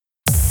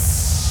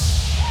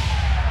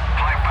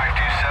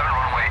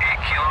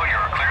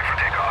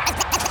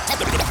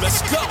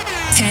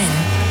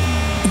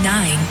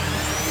9,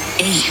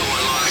 8,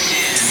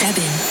 7,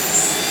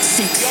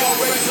 6, 5,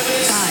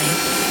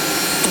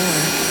 4,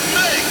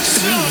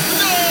 3,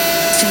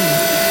 2,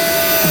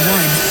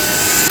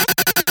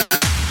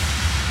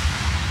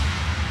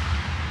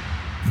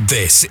 1.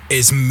 This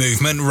is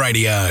Movement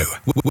Radio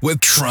with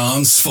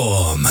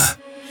Transform.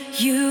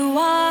 You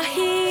are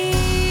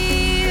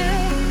here,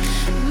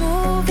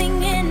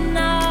 moving in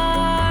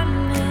our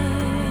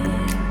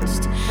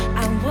midst.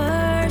 I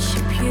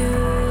worship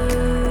you.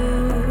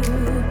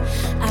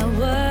 I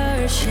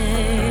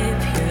worship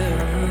you.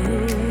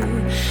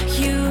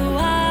 You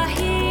are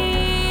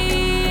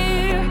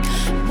here,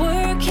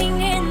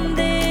 working in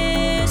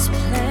this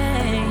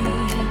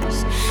place.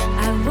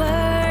 I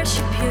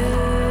worship you.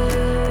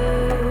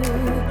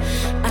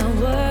 I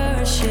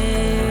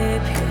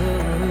worship you.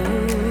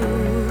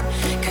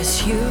 'Cause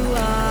you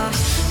are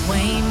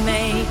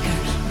waymaker,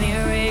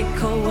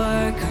 miracle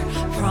worker,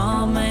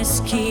 promise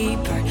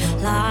keeper,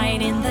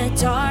 light in the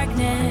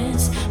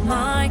darkness.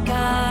 My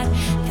God,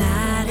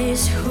 that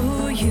is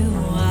who you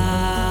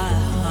are.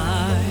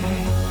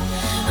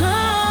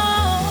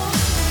 Oh,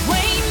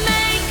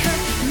 waymaker,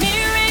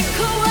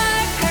 miracle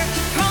worker,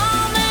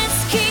 promise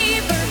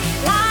keeper,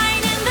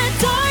 light in the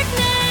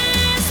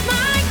darkness.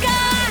 My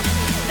God,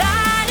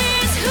 that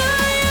is who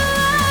you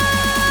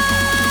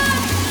are.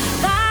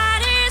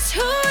 That is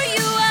who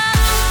you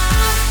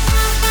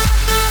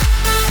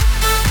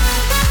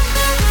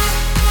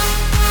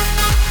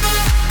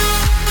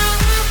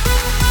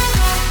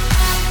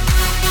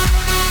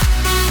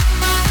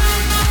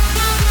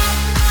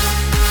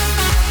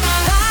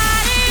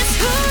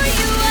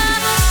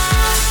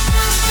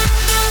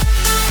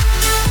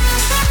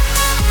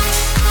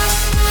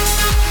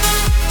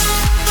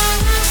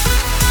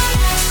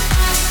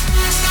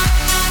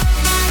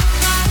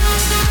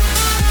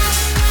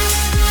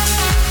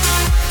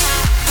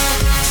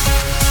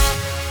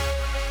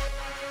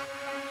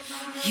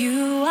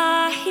You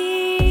are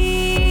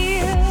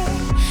here,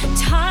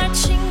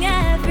 touching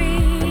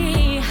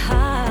every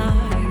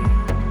heart.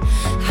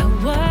 I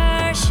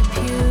worship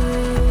you.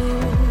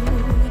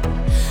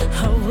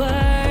 I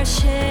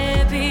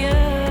worship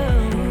you.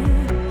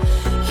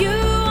 You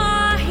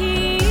are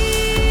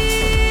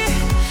here,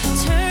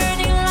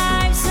 turning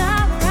lives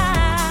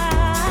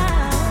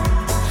around.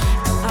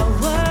 I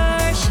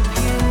worship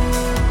you.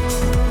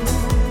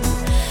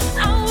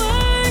 I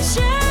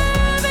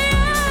worship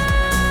you.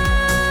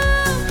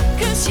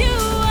 'Cause you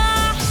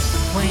are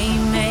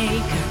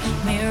waymaker,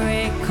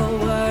 miracle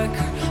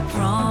worker,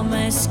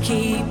 promise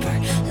keeper,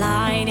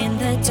 light in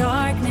the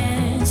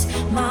darkness.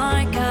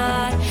 My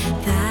God,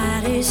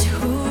 that is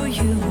who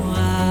you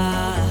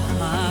are.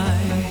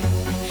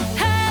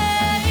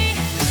 Hey,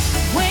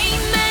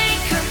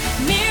 waymaker,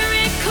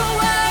 miracle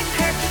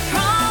worker,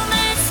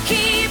 promise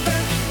keeper,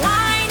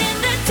 light in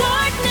the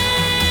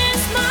darkness.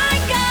 My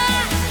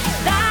God,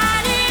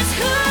 that is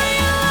who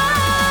you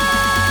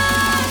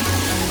are.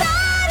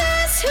 That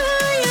is who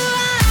you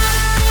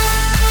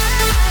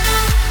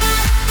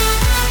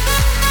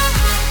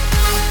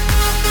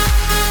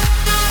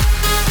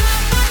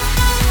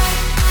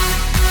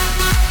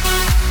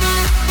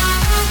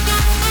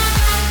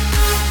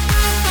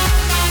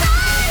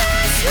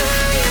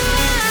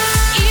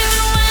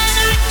Even when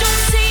I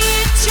don't see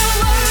it, you're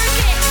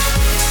working.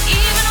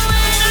 Even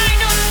when I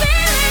don't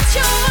feel it,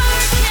 you're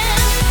working.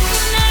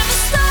 Never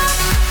stop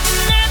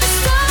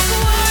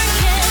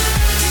working.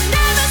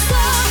 Never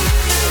stop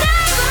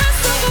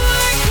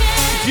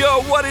working. Yo,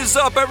 what is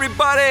up,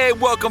 everybody?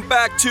 Welcome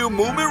back to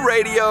Movement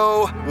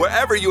Radio.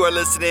 Wherever you are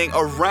listening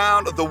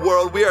around the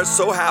world, we are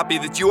so happy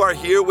that you are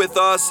here with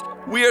us.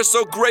 We are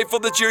so grateful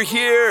that you're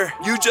here.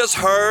 You just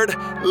heard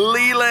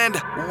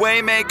Leland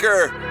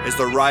Waymaker is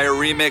the Raya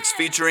remix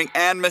featuring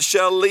Anne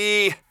Michelle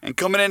Lee. And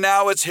coming in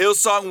now, it's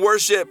Hillsong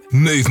Worship.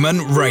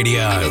 Movement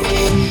Radio.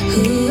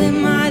 Who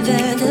am I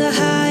that the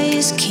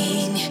highest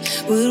king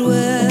would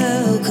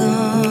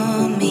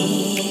welcome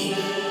me?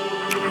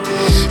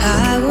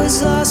 I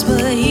was lost,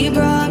 but he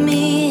brought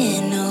me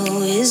in.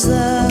 Oh, his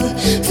love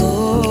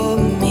for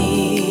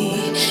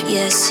me.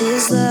 Yes,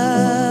 his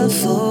love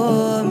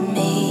for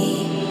me.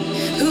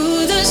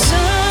 Who the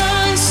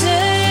sun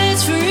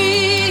sets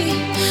free,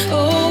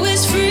 oh,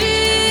 is free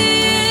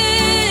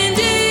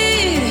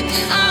indeed.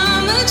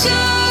 I'm a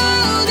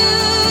child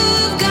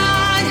of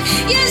God.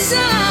 Yes, I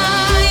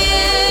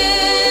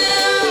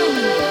am.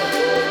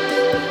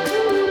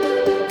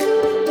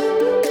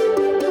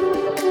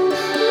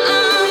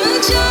 I'm a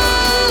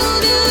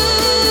child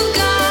of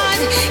God.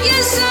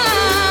 Yes, I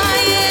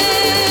am.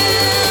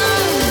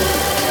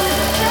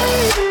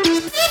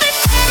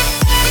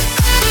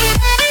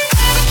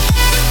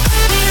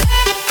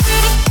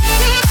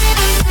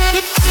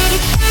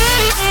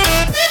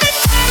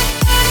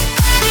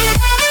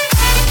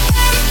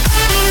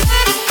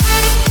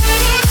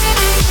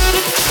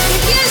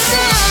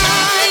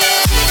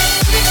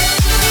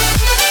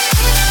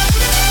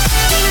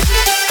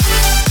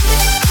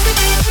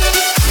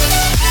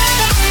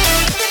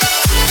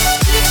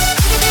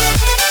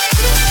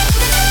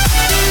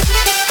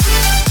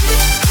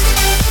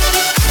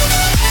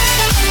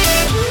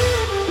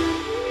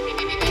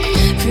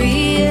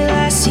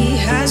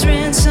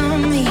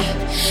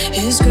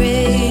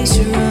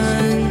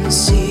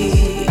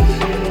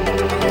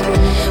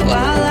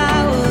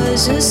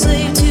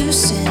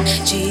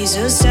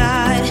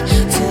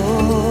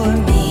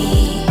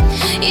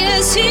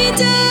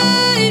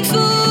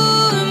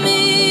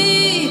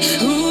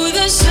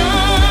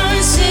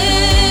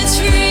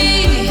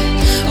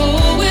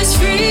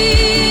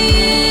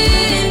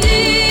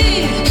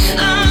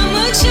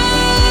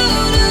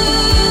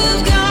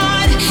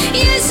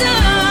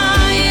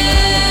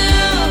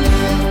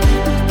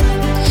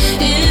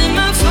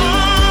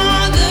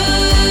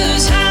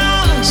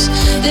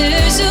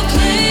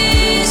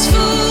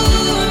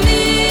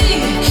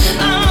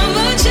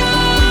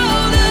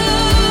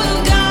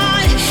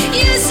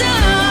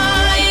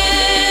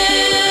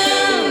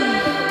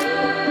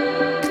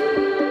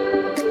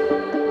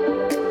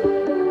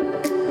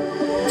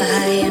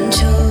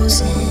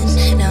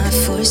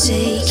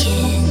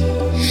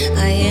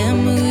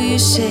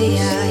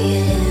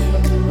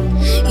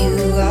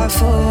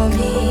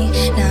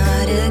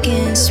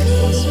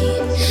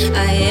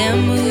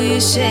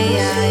 say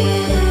I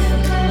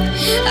am.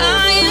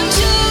 I am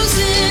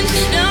chosen,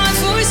 not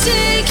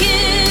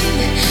forsaken.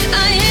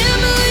 I am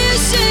who you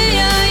say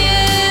I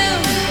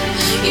am.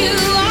 You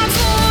are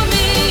for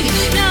me,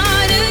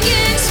 not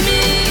against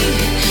me.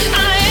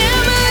 I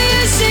am who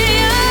you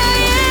say I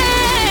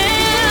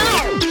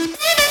am.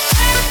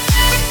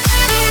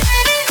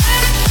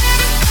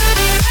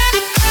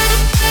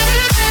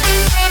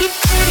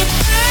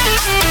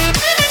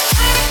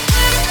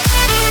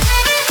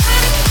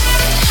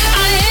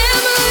 I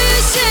am who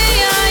you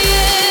say I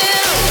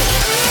am.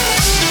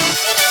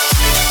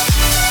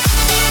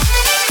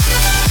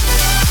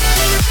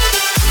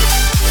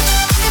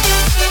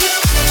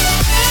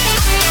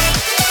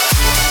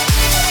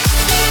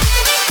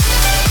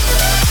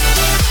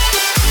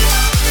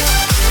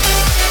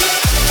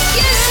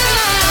 Yes, I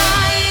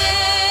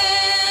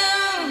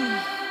am.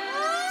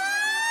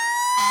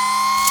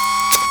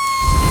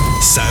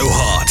 So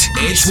hot,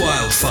 it's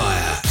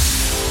wildfire.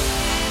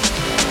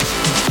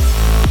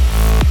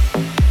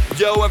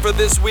 Yo, and for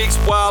this week's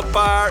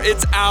Wildfire,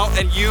 it's out,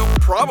 and you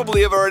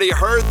probably have already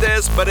heard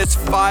this, but it's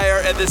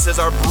fire, and this is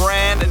our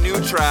brand new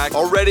track,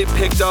 already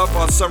picked up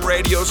on some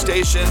radio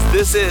stations.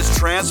 This is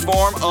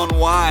Transform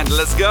Unwind.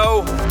 Let's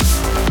go.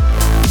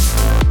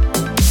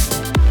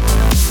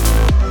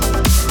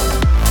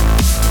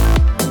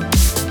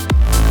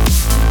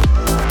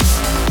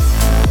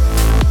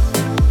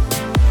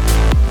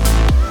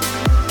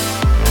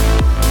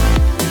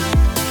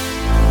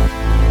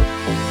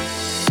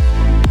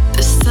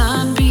 The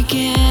sun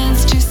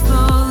begins to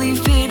slowly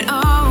fade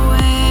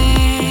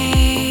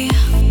away,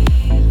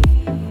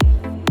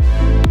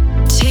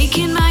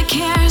 taking my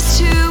cares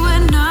to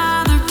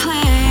another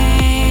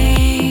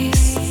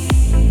place.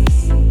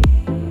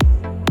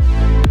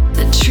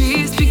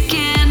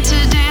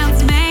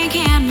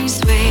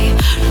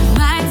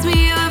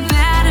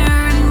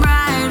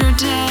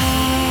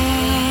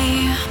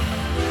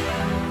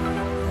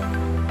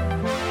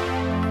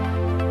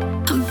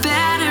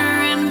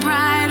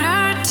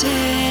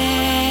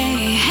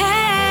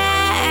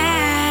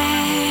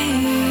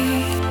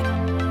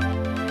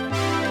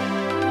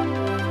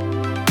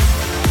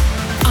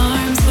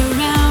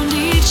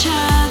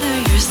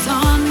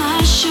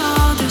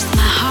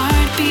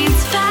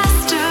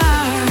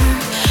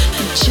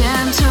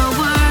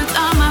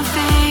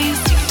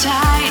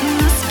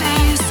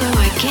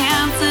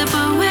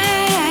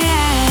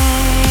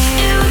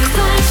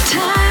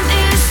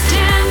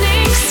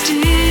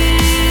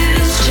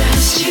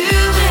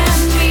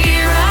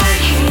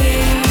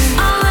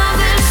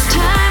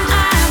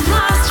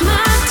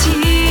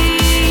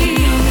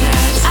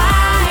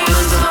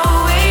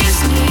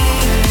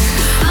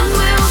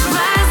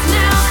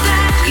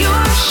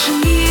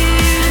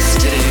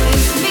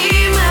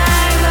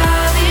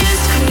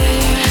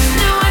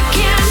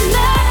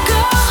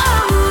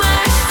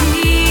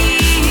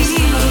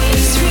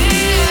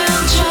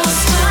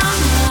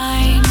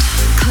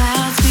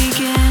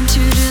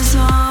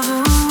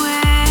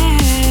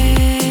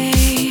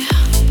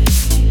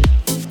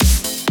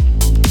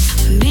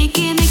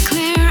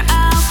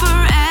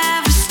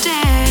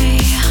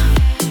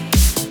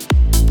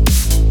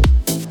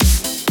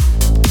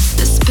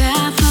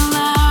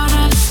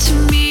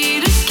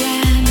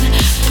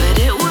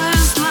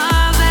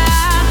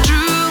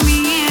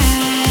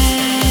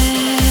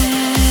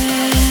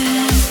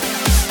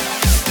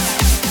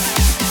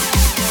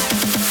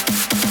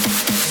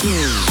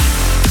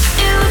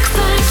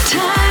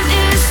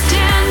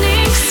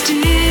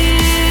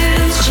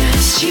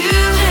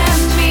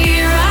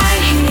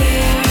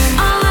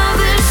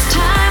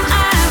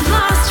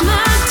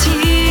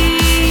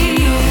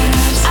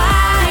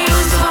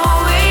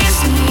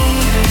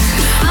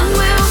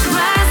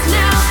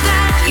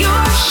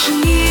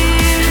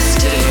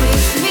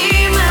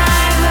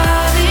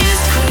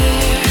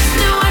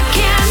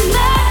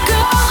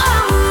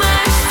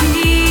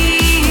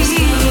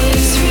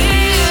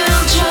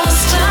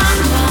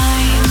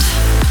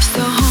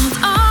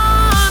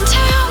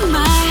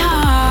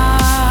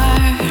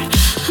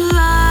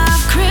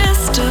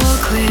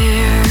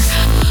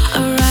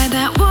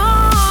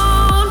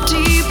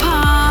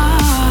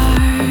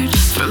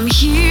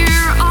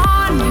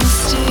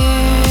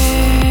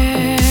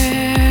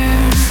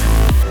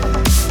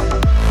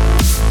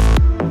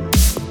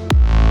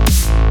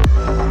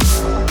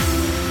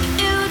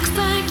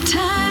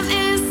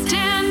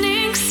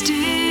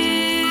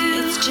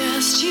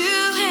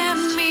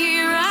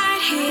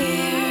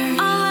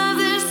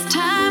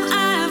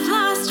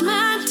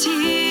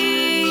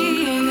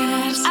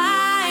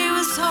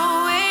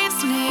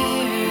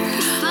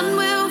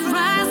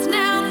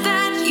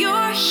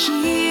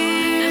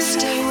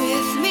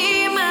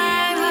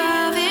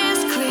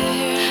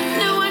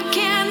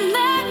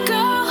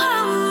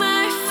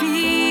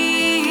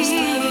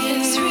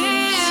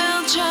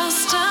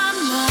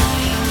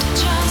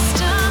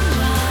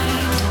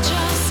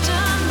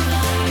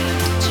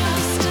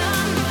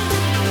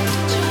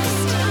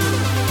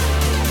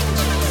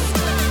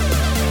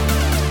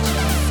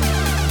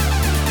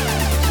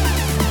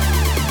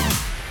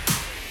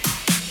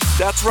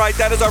 That's right,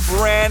 that is our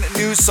brand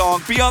new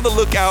song. Be on the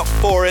lookout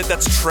for it.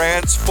 That's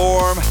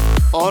Transform,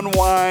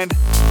 Unwind,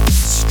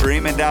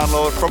 stream and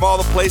download from all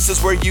the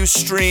places where you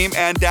stream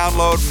and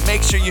download.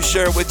 Make sure you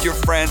share it with your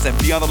friends and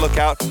be on the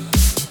lookout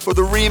for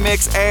the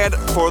remix and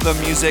for the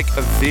music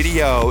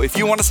video. If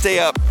you want to stay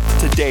up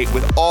to date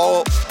with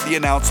all the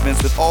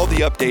announcements, with all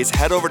the updates,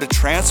 head over to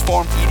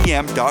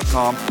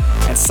transformedm.com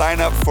and sign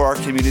up for our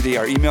community,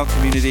 our email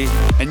community,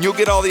 and you'll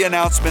get all the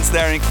announcements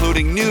there,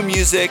 including new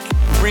music,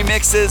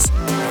 remixes,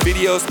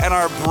 videos, and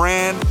our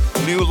brand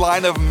new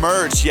line of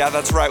merch. Yeah,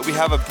 that's right. We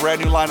have a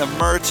brand new line of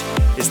merch.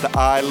 It's the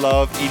I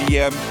Love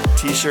EDM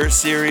t-shirt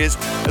series,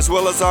 as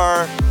well as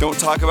our Don't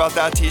Talk About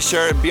That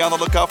t-shirt. And be on the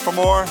lookout for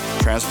more.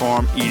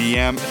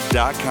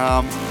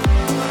 TransformEDM.com.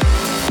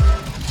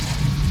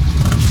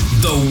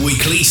 The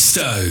Weekly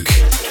Stoke.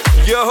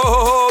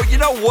 Yo, you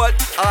know what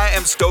I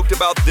am stoked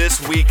about this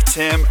week,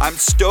 Tim? I'm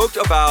stoked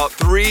about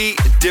 3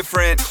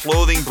 different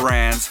clothing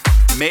brands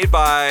made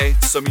by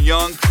some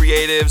young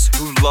creatives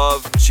who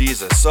love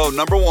Jesus. So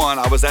number 1,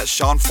 I was at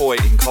Sean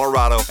Foyt in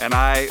Colorado and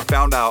I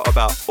found out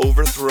about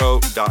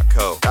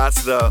Overthrow.co.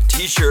 That's the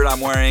t-shirt I'm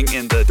wearing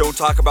in the Don't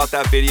Talk About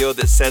That video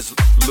that says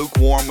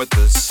lukewarm with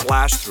the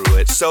slash through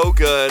it. So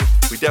good.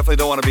 We definitely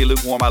don't want to be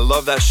lukewarm. I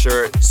love that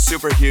shirt.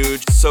 Super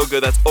huge. So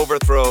good. That's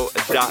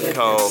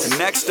Overthrow.co. And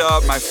next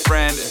up, my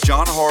friend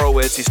John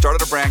Horowitz. He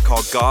started a brand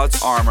called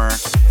God's Armor,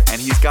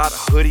 and he's got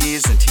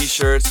hoodies and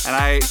t-shirts, and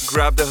I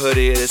grabbed a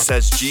hoodie and it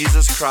says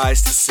Jesus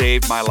Christ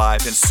saved my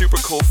life in super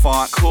cool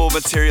font, cool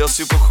material,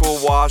 super cool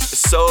wash,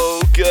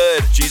 so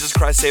good. Jesus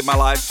Christ saved my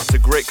life. It's a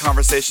great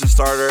conversation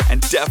starter, and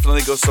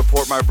definitely go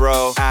support my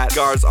bro at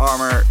God's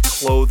Armor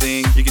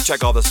Clothing. You can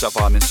check all this stuff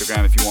on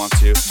Instagram if you want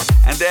to.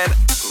 And then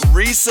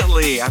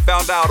recently I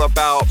found out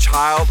about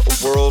Child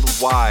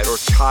Worldwide, or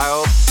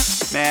Child.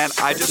 Man,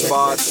 I just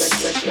bought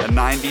a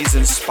 90s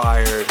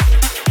inspired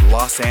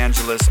Los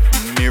Angeles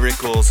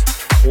Miracles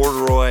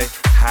corduroy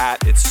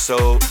hat. It's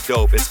so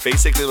dope. It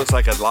basically looks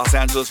like a Los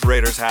Angeles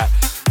Raiders hat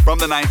from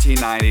the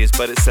 1990s,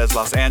 but it says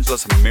Los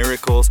Angeles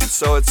Miracles. And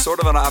so it's sort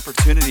of an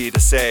opportunity to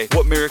say,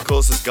 what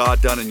miracles has God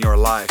done in your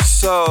life?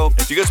 So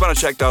if you guys want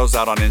to check those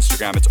out on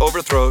Instagram, it's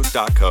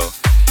Overthrow.co.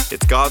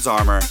 It's God's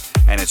Armor,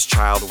 and it's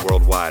Child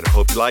Worldwide. I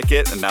hope you like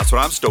it, and that's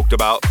what I'm stoked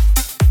about.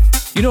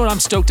 You know what I'm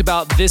stoked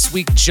about this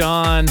week,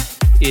 John,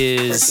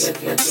 is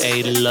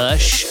a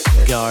lush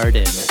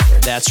garden.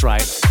 That's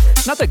right.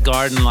 Not the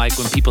garden like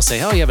when people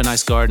say, oh, you have a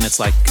nice garden. It's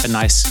like a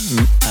nice,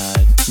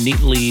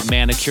 neatly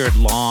manicured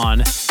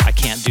lawn. I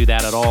can't do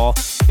that at all.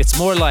 It's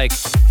more like,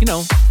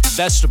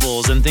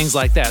 vegetables and things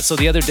like that. So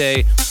the other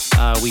day,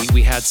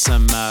 we had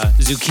some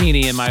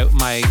zucchini, and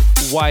my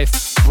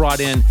wife brought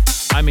in,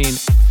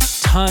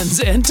 tons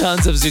and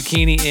tons of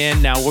zucchini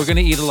in. Now, we're going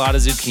to eat a lot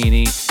of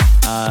zucchini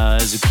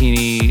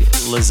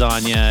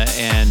lasagna,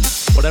 and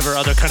whatever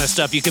other kind of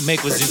stuff you can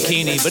make with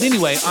zucchini. But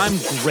anyway, I'm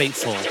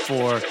grateful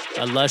for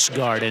a lush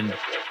garden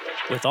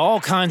with all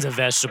kinds of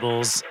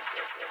vegetables.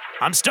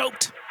 I'm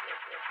stoked.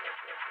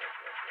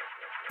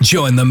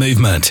 Join the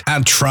movement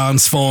at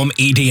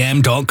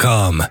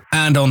transformedm.com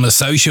and on the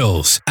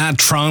socials at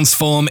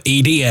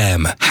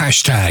transformedm.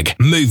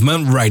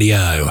 #Movement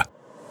Radio.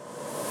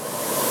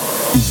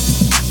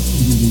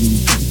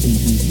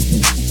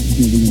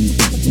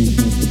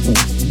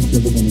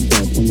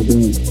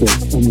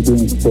 On the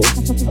dance floor,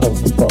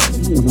 house to pop.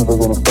 It's never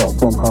gonna stop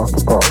from house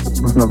to pop.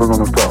 It's never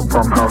gonna stop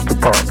from house to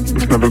pop.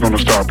 It's never gonna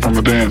stop on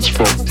the dance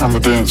floor. On the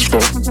dance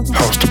floor,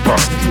 house to pop.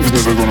 It's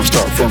never gonna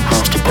stop from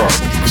house to pop.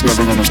 It's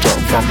never gonna stop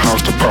from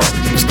house to pop.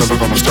 It's never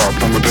gonna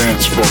stop on the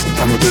dance floor.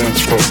 On the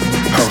dance floor,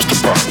 house to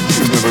pop.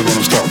 It's never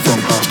gonna stop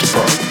from house to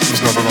pop.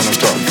 It's never gonna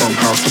stop from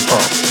house to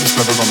pop. It's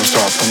never gonna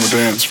stop on the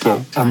dance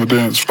floor. On the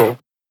dance floor.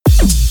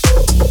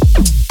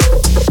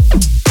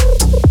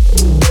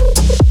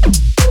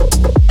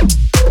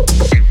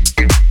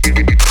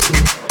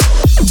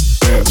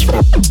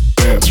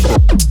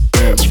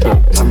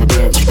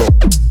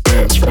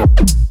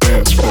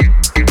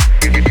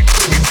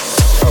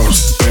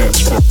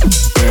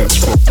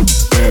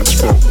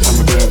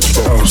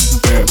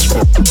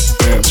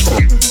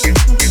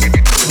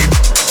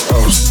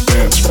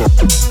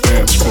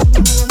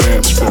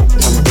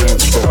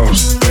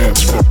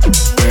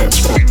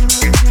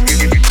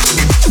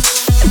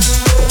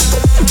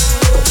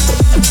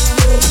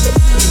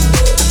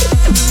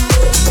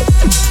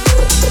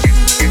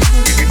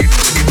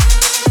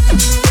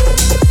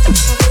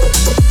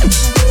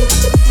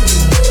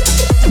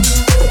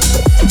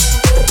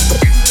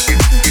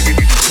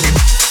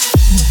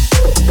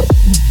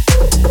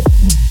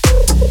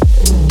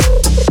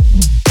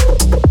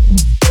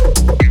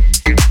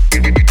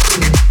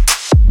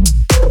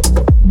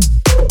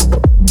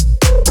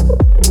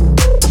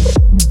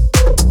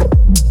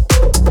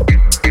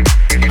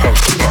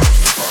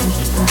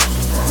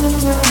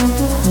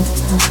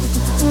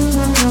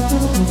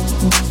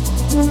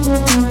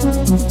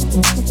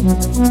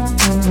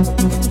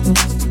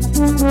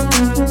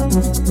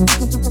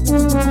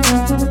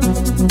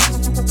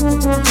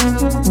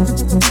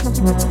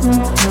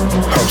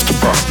 House to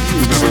pop.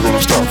 It's never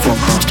gonna stop from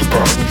house to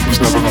pop.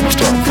 It's never gonna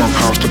stop from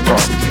house to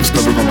pop. It's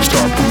never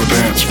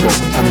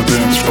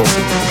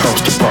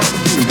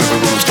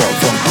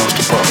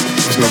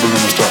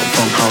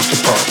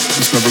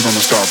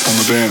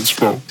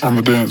on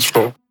the dance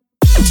floor.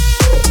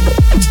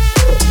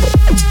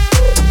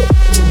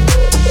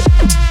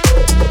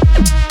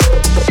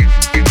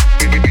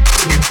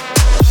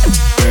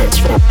 Dance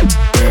floor,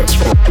 dance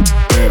floor,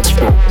 dance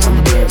floor, on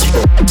the dance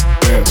floor,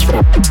 dance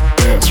floor,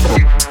 dance floor.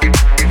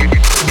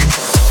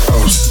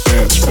 House,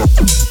 dance floor,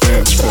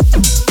 dance floor,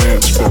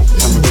 dance floor,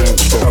 on the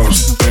dance floor.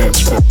 House, dance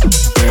floor,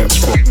 dance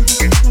floor.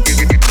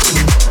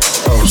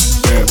 House,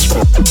 dance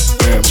floor,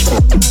 dance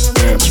floor,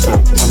 dance floor,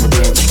 on the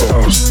dance floor.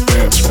 House,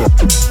 dance floor,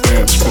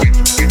 dance floor.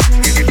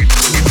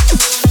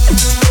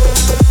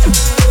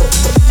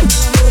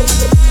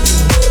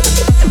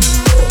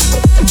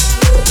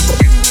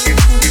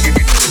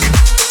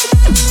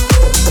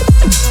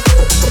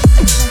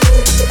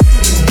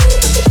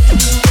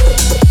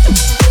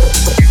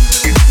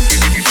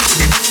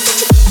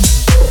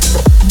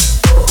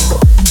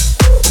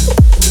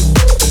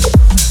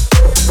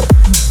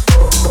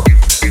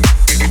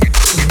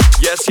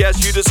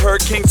 Yes, you just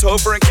heard King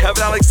Topher and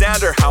Kevin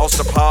Alexander, House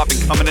to Pop,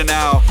 and coming in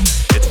now,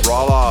 it's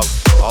Raw Love,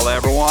 all I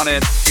ever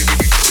wanted.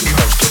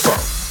 House to pop.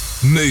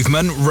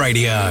 Movement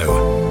Radio.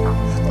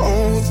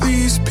 All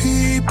these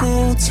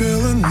people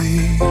telling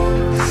me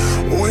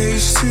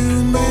ways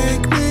to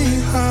make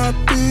me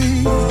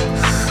happy,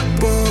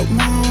 but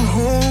my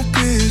hope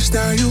is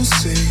that you'll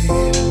see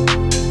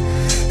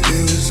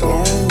it was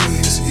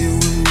always you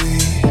and me.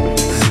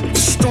 The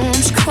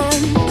storms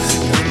come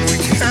and we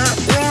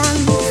can't run.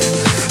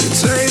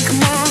 Take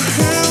my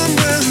hand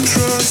and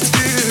trust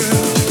you,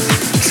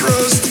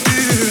 trust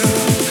you.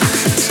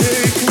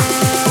 Take my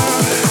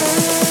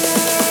hand.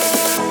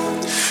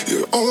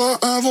 You're all I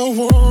ever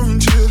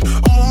wanted,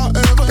 all I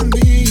ever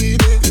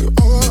needed. You're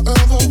all I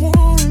ever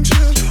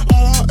wanted,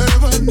 all I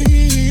ever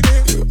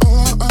needed. You're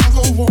all I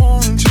ever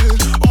wanted,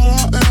 all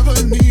I ever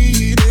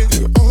needed.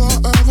 You're all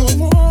I ever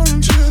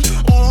wanted,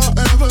 all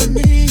I ever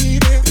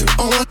needed. You're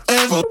all I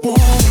ever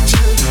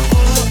wanted,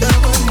 all I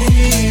ever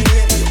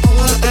needed. All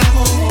I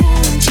ever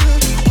wanted,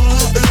 all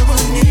I ever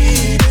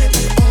needed.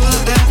 All I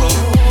ever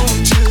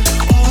wanted,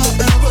 all I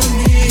ever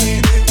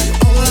needed.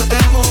 All I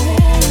ever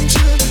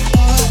wanted,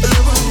 all I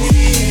ever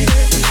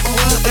needed. All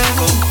I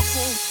ever.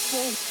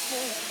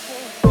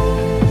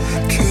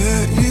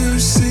 Can't you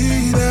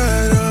see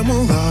that I'm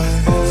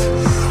alive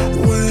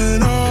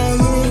when I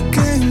look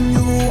in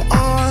your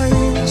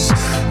eyes?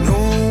 No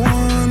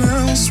one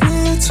else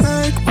will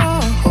take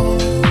my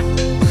heart,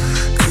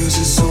 'cause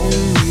it's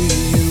only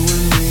you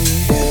and me.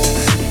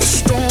 The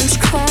storms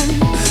come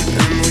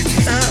and we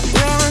can't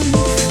run.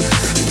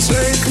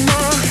 Take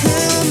my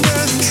hand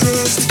and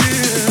trust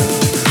you,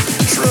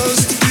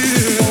 trust you.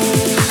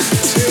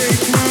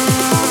 Take my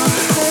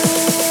hand.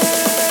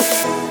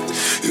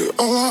 You're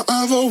all I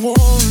ever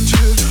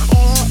wanted,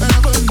 all I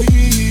ever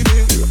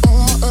needed. You're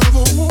all I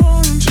ever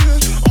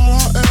wanted, all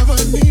I ever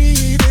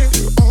needed.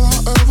 You're all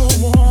I ever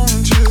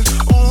wanted,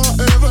 all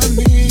I ever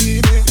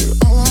needed. You're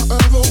all I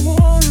ever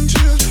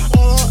wanted,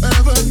 all I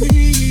ever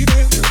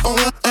needed. You're all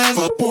I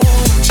ever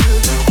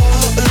wanted, all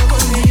I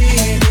ever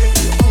needed.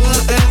 All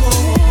I ever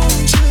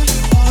wanted,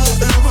 all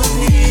I ever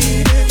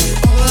needed.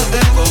 All I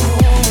ever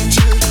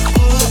wanted,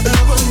 all I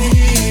ever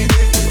needed.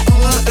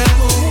 All I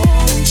ever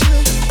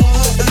wanted, all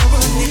I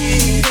ever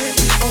needed.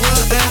 All I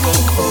ever.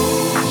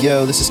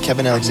 Yo, this is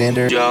Kevin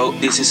Alexander. Yo,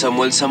 this is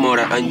Samuel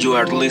Zamora, and you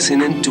are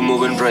listening to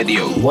Movement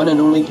Radio. One and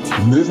only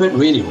Movement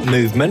Radio.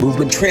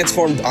 Movement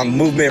transformed on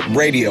Movement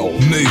Radio.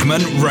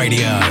 Movement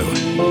Radio.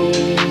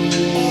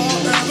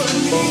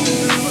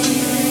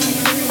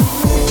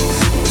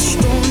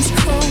 Storms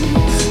come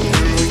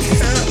and we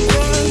can't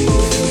run.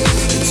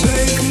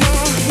 Take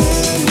my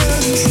hand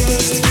and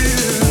trust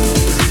you,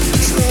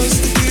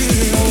 trust you.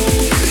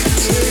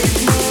 Take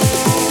my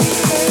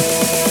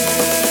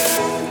hand.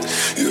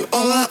 You're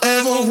all I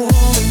ever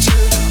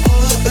wanted,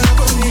 all I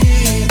ever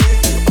needed.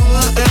 All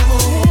I ever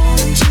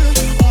wanted,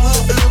 all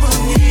I ever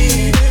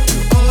needed.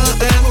 All I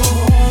ever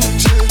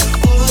wanted,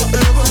 all I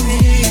ever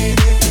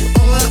needed.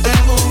 All I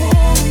ever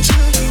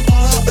wanted,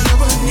 all I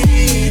ever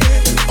needed.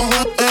 All I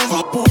ever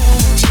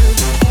wanted,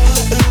 all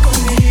I ever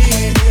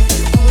needed.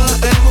 All I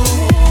ever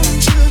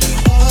wanted,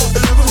 all I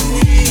ever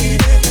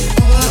needed.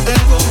 All I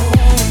ever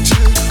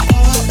wanted,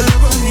 all I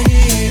ever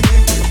needed.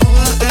 All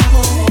I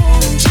ever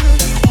wanted,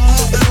 all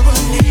I ever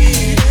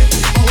needed.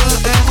 All I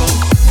ever.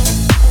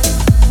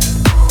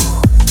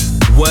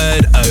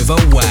 Word over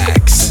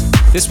wax.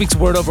 This week's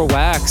Word Over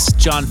Wax,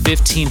 John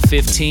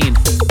 15:15.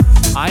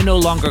 I no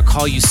longer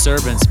call you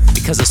servants,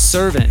 because a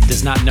servant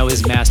does not know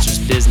his master's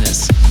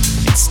business.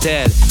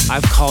 Instead,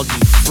 I've called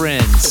you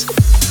friends,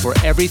 for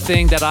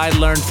everything that I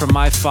learned from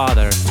my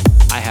Father,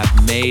 I have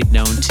made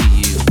known to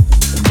you.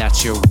 And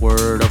that's your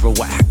Word Over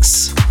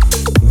Wax.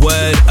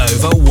 Word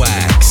over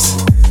wax.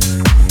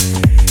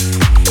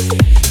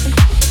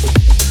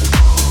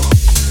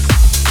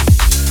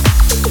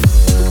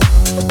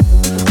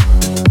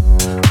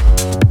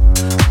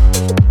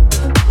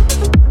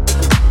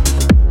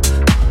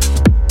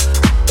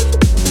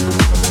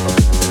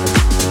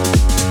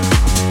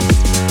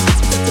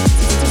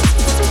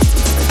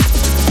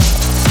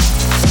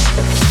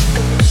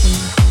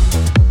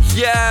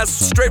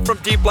 Straight from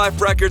Deep Life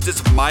Records,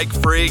 it's Mike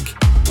Freak.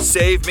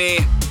 Save Me.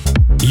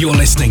 You're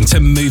listening to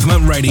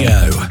Movement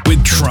Radio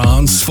with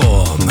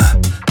Transform.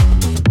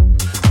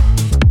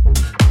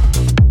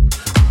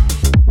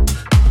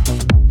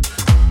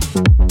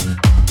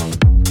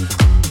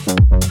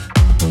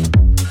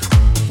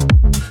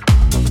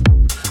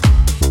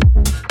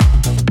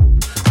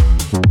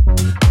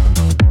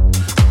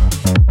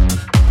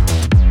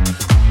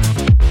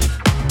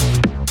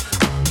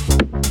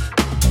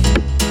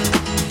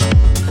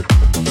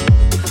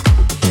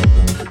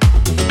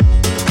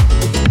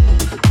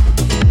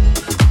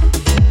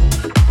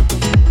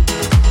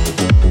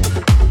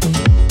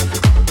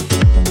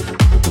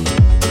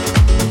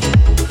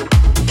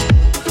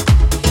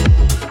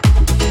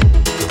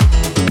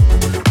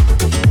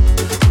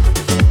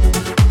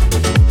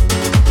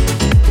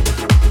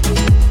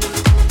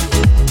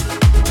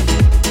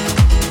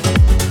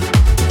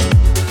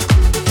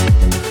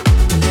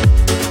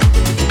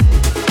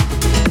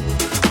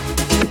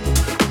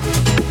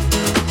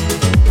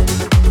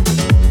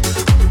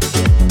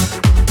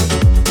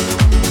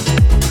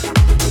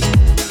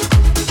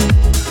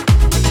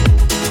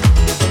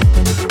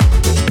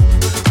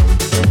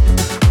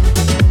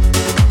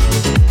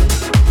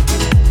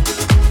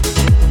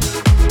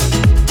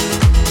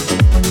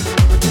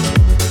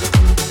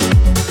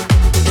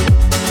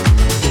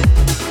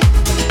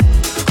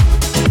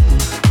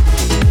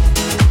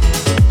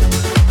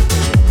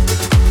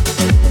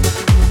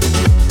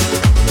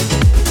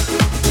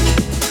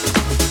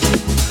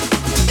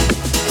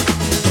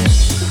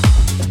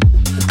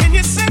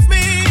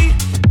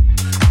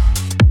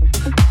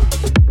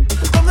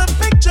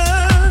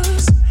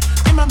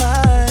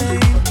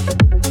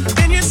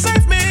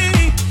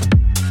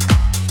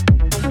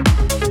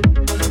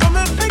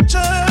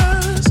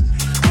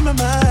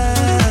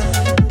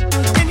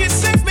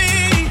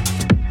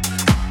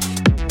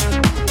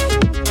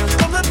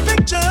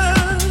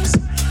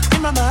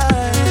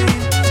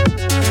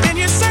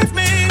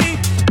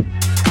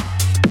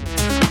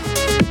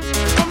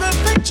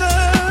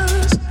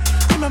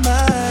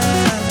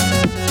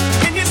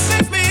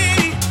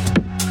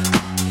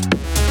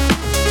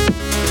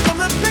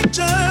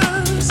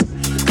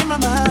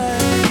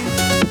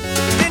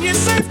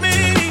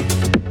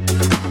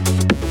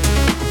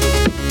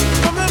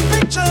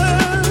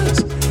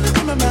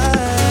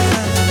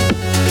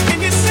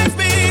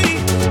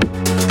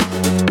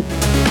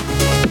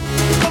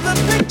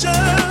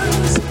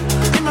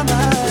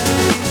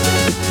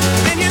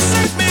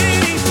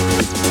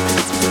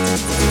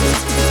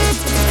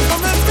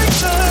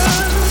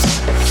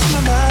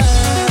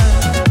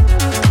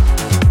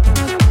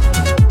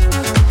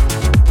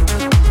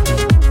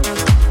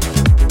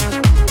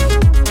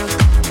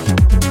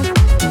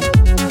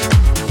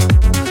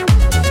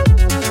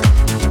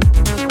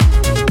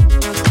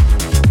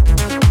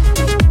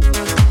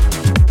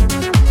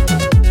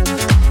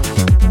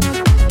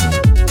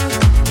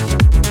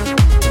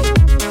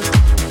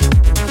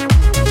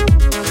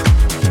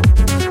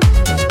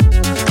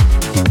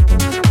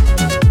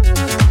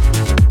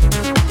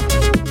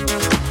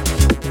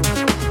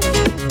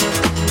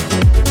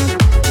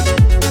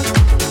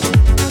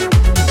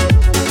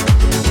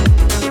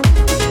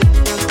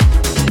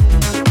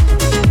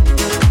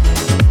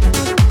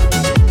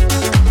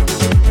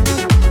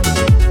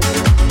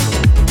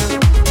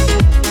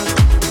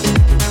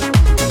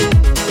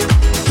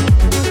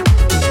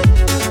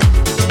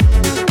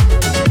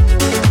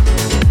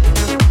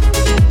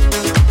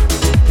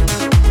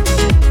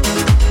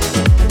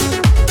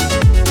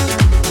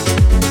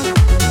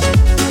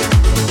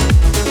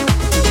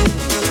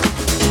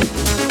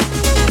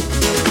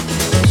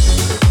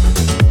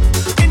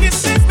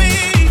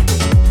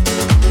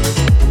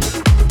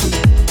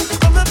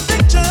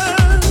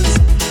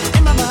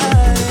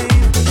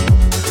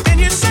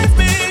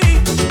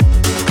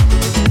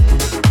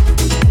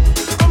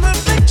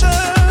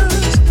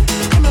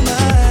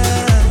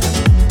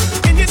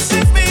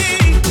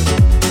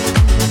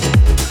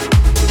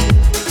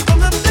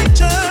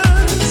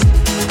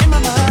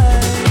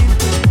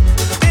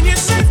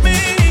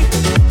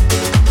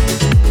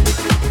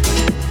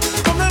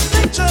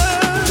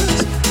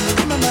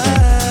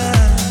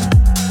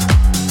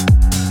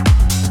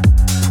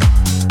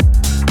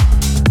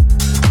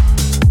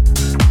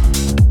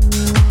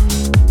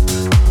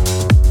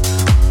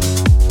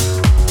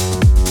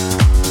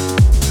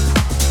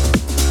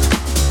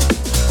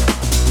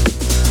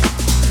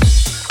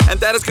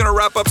 that is going to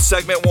wrap up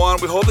segment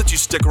 1. We hope that you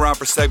stick around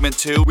for segment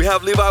 2. We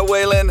have Levi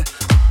Whalen,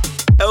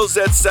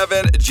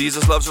 LZ7,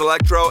 Jesus Loves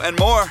Electro, and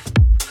more.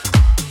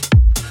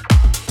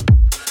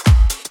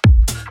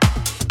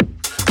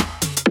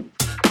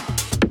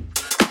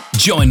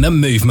 Join the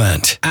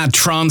movement at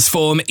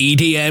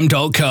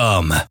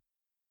transformedm.com.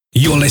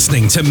 You're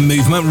listening to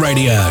Movement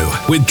Radio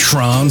with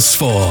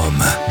Transform.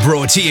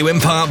 Brought to you in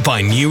part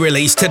by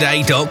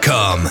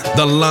NewReleaseToday.com,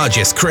 the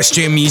largest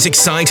Christian music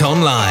site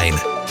online.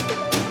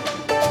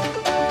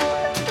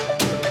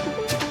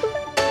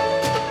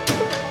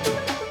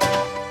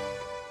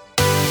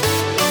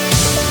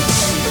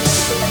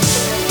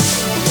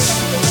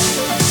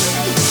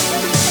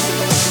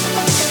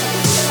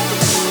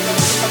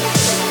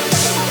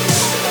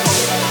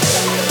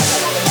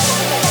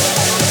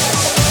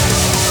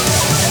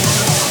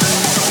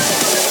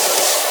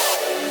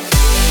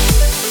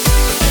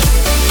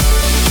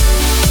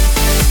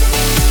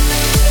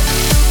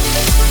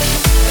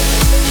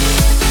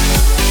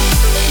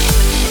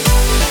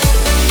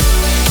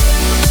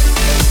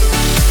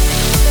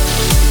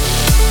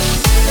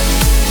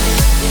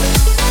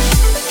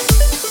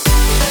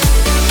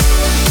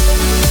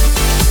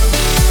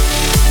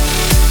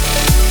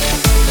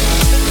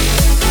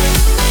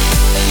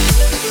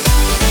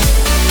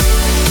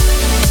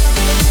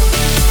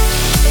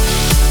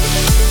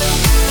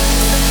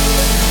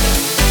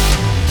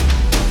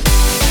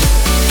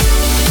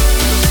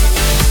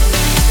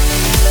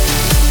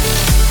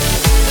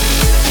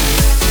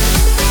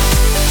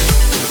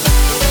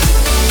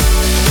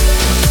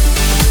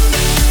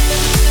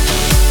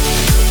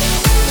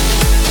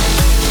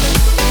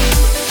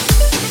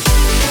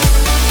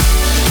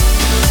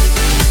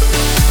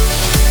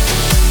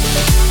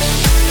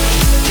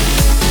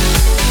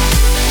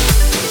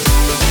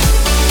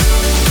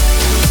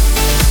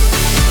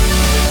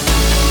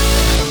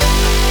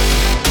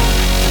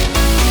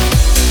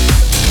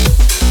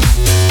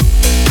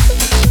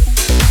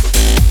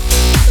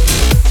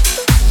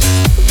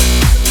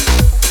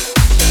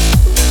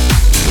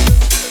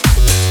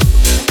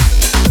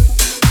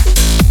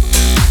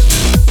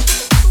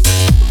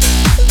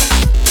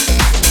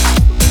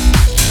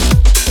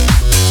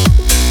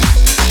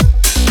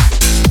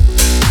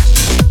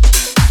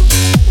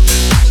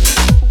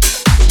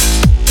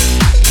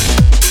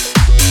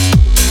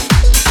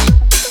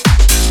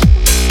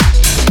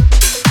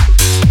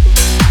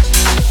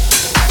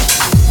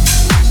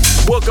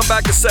 Welcome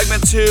back to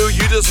segment 2.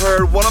 You just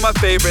heard one of my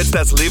favorites.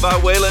 That's Levi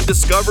Whalen,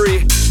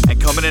 Discovery.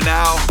 And coming in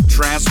now,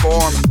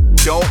 Transform.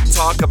 Don't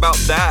talk about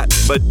that,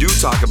 but do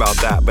talk about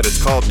that. But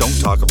it's called Don't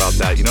Talk About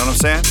That. You know what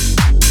I'm saying?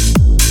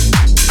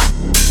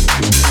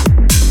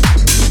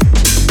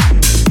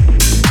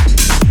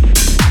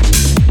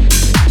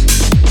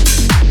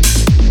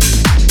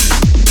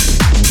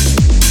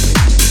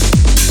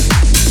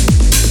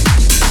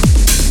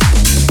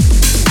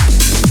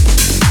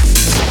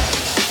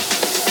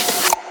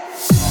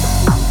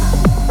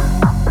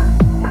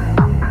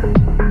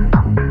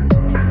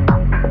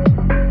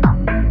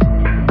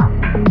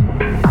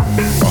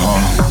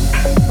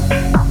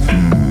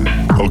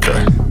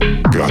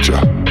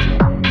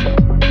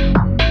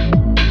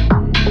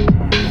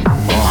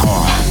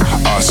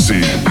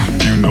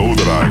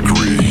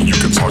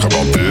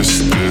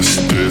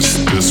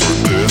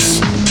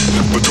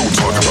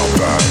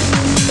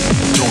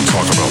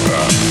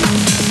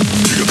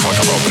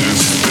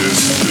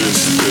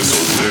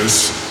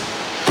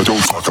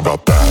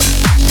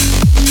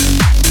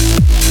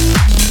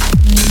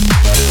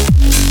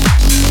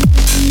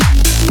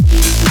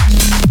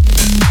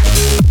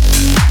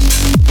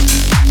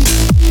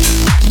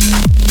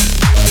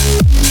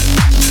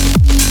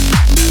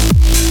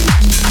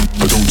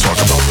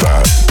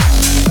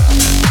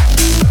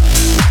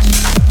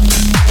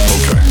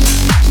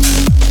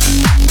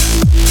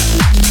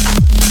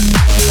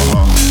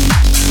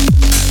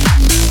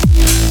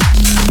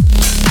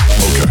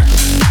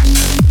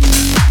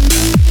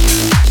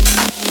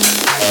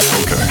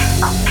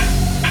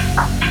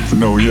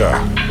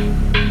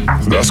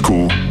 That's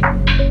cool.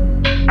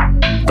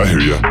 I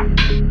hear ya.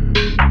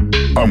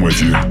 I'm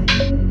with you.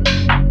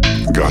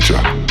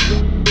 Gotcha.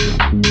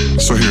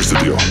 So here's the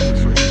deal.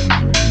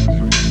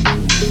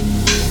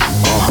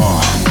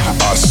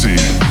 I see.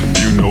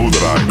 You know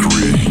that I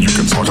agree. You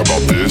can talk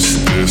about this,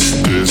 or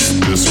this,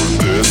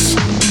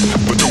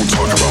 but don't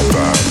talk about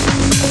that.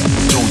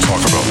 Don't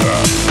talk about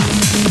that.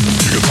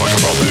 You can talk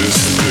about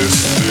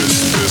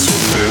this,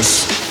 or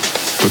this,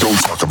 but don't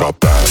talk about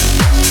that.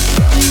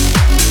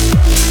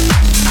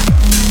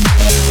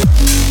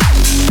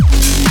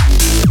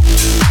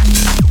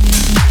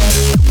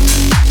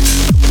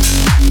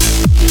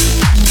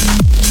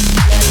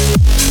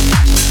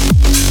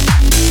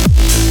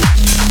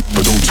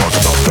 But don't talk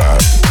about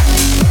that.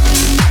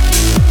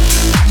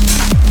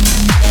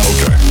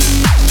 Okay.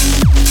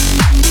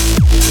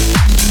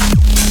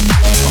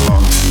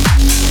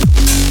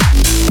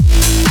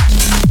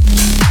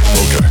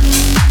 Okay.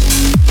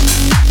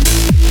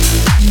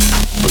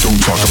 But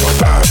don't talk about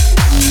that.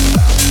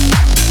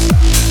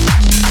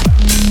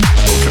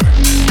 Okay.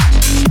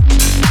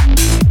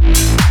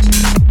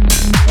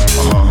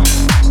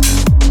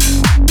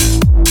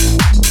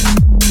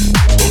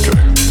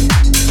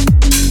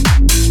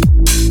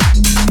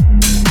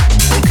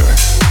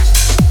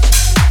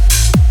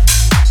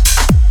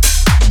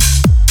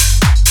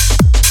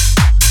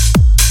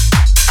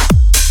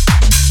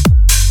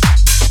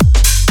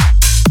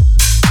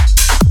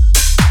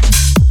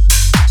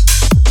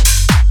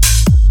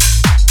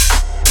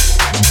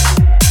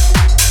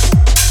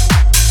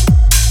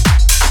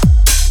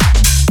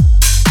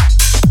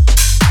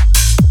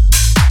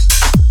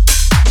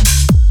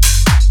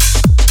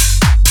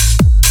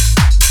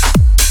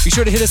 Be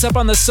sure to hit us up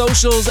on the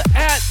socials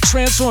at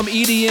Transform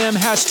EDM,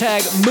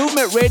 hashtag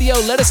Movement Radio.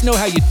 Let us know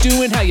how you're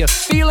doing, how you're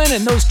feeling,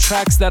 and those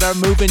tracks that are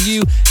moving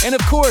you. And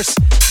of course,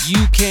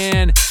 you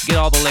can get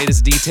all the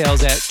latest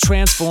details at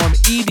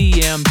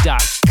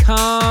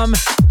transformedm.com.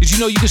 Did you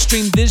know you can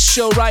stream this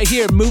show right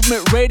here,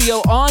 Movement Radio,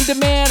 on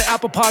demand,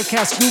 Apple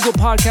Podcasts, Google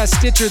Podcasts,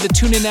 Stitcher, the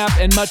TuneIn app,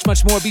 and much,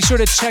 much more. Be sure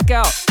to check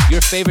out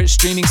your favorite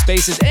streaming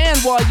spaces. And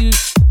while you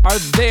are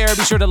there,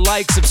 be sure to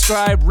like,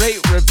 subscribe, rate,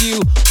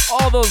 review,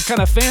 all those kind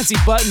of fancy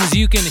buttons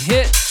you can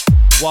hit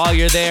while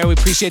you're there. We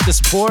appreciate the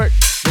support.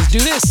 Let's do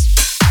this.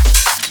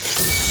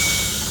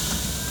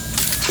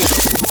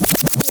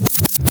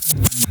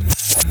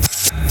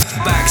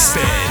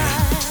 Backspin.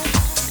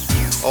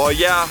 Oh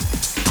yeah,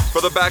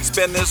 for the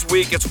backspin this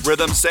week, it's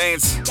Rhythm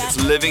Saints. It's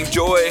Living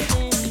Joy.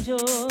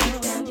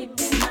 Down deep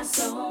in my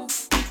soul,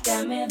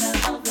 down river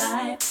of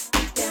life.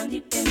 Down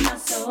deep in my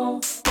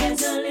soul,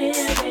 there's a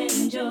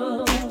living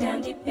joy.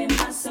 Down deep in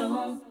my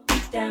soul,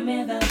 down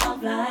river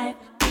of life.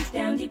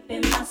 Down deep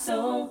in my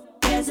soul,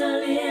 there's a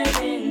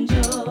living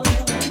joy.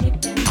 Down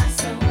deep in my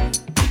soul,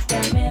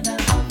 down river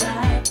of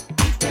life.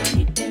 Down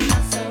deep in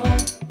my soul,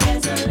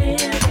 there's a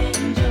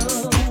living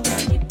joy.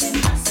 Down deep in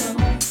my soul,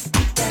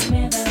 down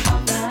river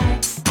of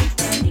life.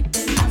 Down deep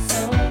in my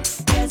soul,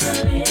 there's a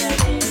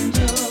living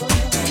joy.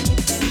 Down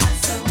deep in my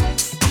soul,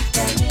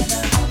 down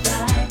river of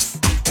life.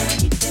 Down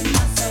deep in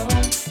my soul,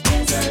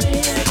 there's a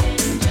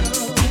living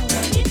joy.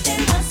 Down deep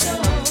in my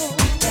soul,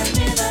 down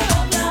river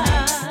of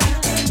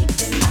life. Down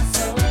deep in my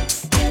soul,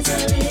 there's a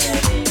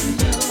living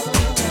joy.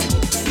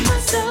 My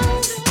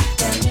soul,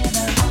 down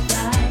river of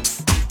life.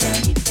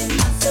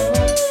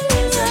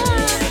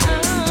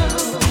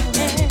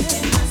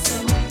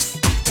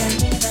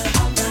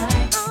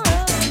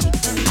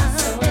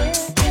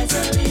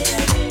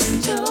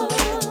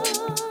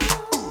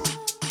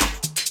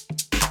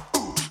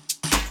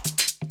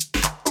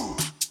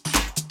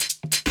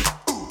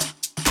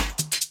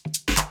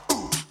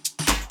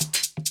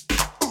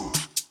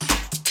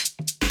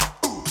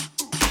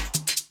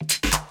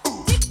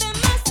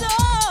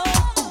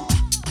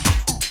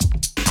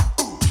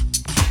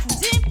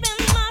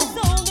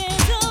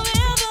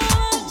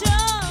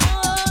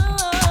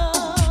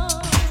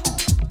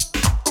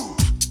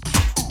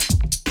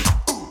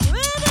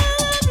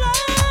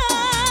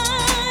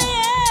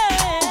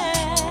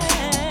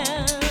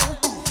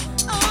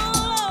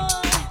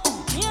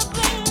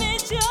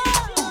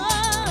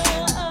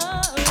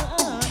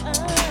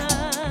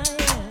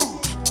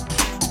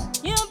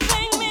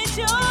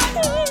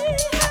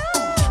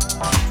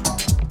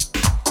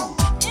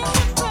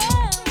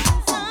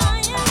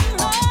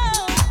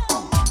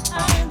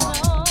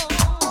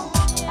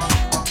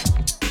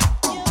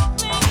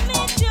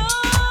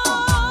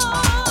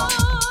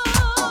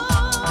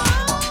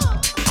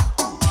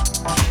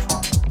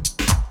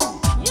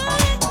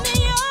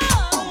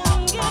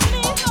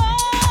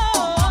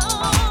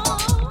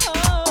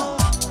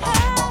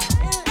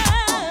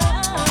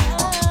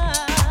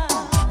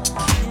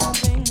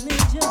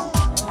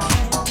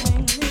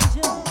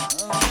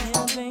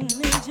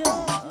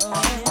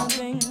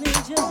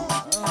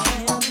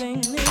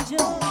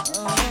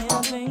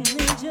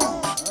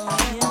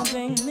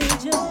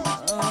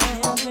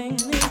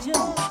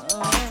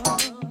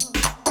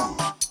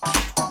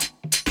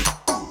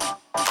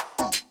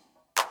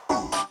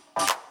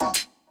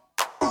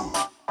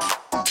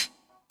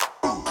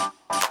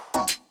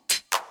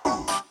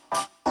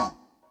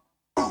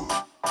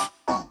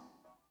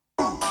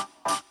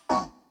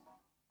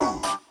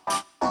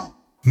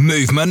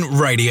 Movement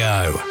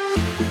Radio.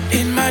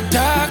 In my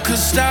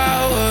darkest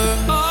hour,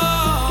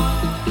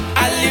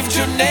 I lift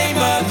your name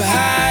up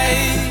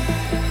high.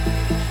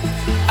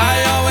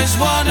 I always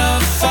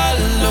wanna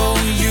follow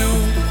you,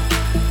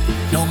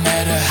 no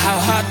matter how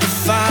hard the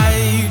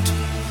fight.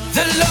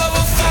 The Lord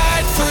will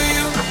fight for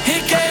you.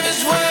 He gave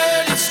His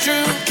word, it's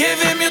true. Give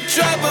Him your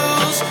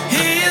troubles.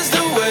 He is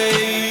the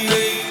way.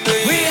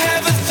 We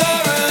have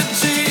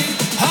authority.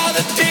 All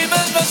the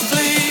demons must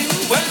flee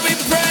when we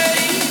pray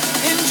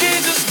in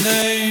Jesus'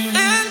 name.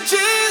 In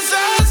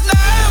Jesus'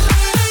 name.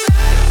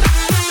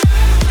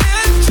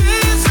 In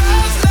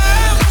Jesus'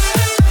 name.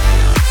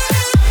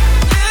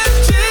 In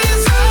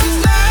Jesus'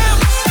 name.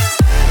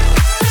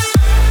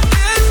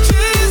 In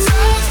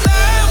Jesus'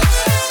 name.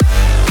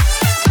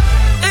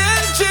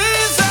 In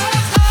Jesus'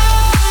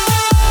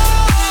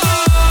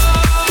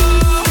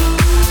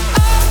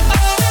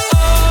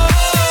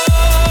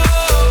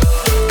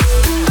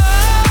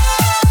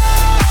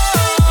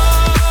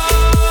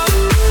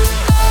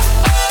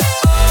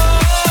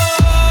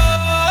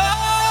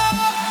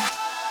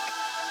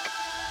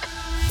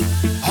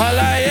 all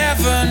I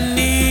ever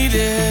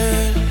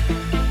needed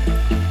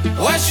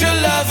was your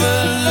love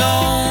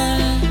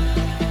alone.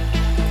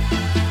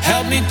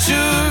 Help me to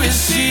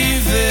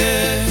receive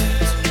it.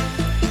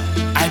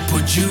 I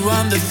put you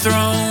on the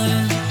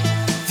throne.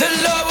 The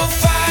Lord will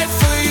fight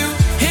for you.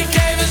 He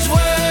gave His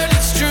word,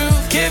 it's true.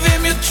 Give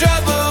Him your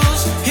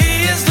troubles.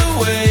 He is the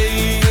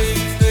way.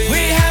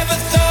 We have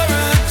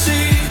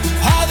authority.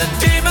 All the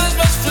demons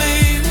must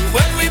flee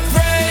when we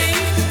pray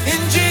in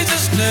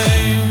Jesus'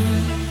 name.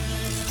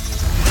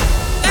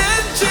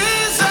 In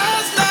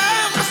Jesus'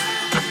 name.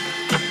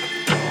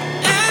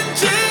 In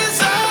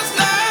Jesus'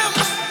 name.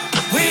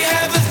 We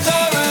have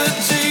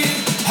authority.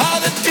 All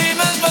the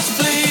demons must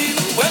flee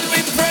when we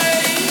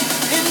pray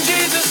in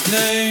Jesus'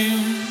 name.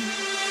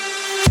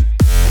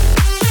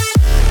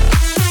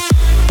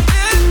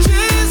 In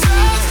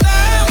Jesus'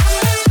 name.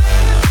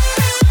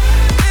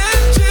 In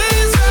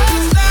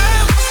Jesus'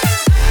 name.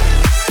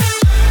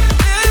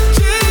 In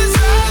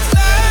Jesus'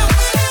 name.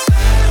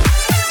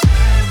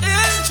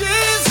 In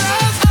Jesus'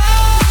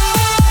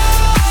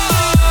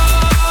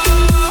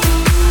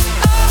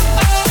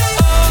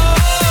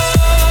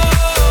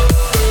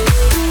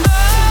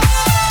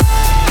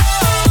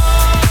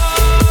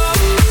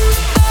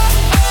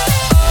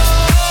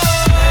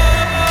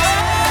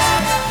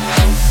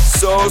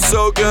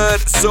 So good,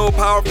 so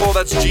powerful.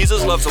 That's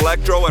Jesus Loves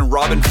Electro and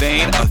Robin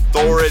Vane,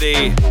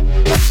 Authority.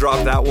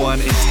 Dropped that one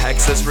in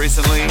Texas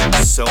recently.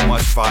 So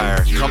much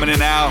fire. Coming in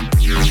now.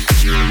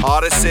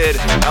 Odyssey,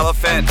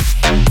 Elephant.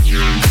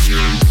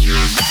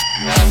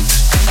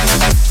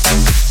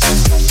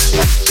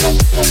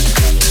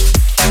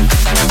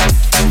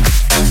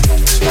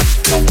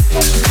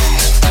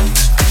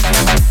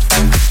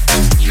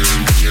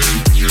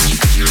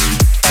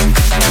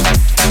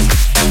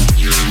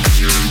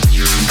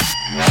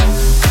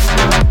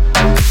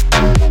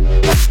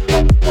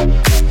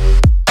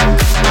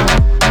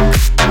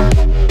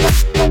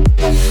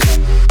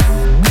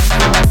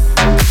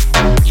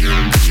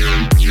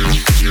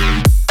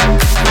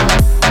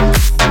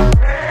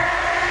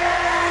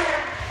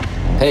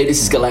 Hey,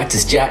 this is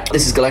Galactus Jack.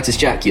 This is Galactus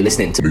Jack. You're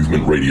listening to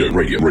Movement Radio.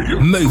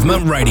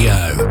 Movement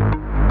Radio.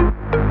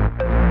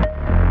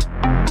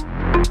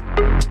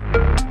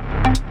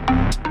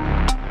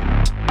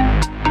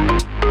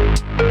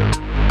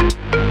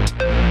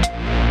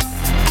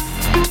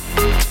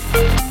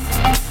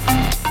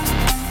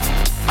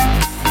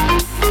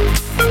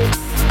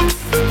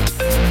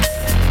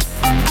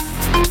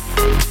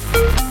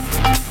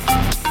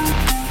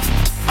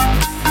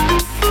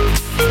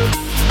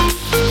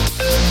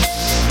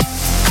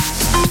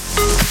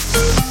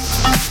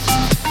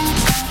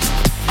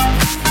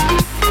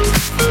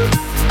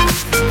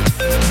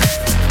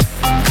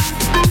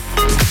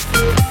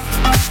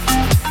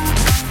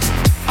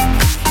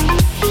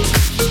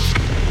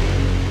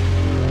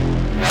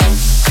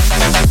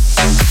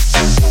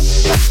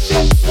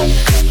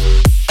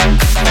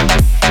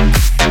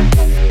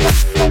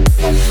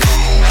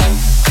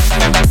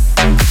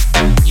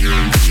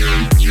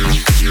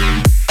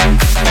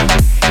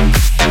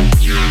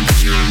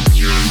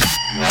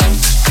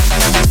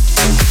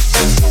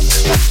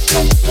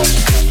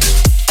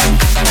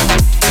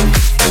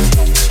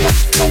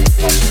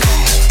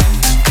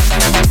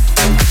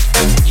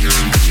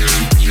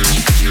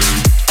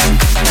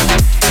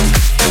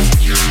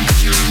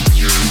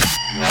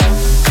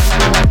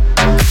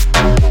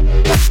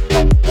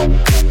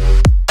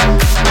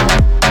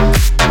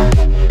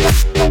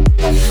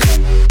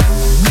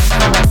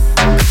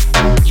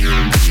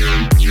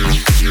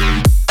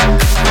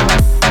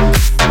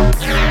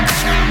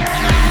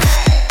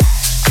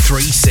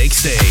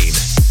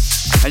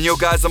 And yo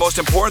guys, the most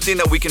important thing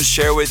that we can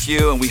share with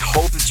you, and we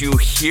hope that you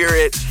hear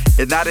it,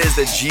 and that is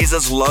that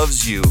Jesus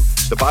loves you.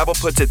 The Bible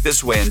puts it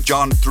this way in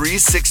John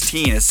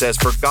 3:16. It says,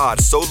 "For God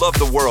so loved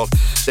the world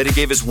that he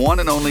gave his one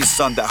and only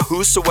Son, that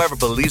whosoever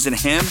believes in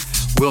him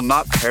will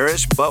not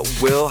perish, but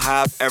will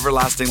have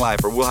everlasting life,"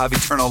 or will have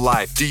eternal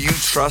life. Do you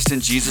trust in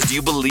Jesus? Do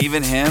you believe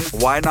in him?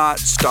 Why not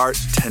start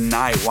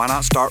tonight? Why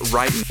not start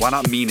writing? Why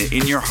not mean it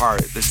in your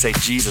heart to say,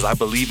 "Jesus, I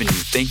believe in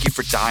you. Thank you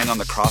for dying on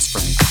the cross for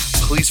me.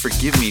 Please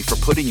forgive me for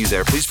putting you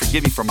there. Please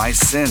forgive me for my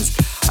sins.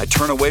 I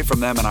turn away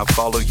from them and I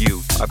follow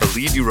you. I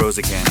believe you rose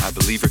again. I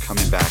believe you're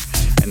coming back.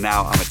 And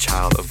now I'm a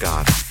child of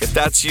God." If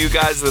that's you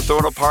guys, they're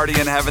throwing a party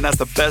in heaven. That's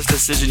the best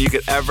decision you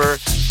could ever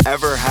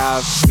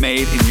have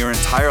made in your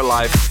entire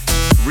life.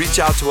 Reach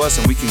out to us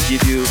and we can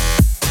give you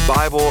a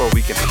Bible, or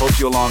we can help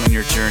you along on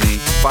your journey.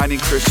 Finding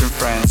Christian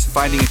friends,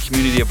 finding a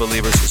community of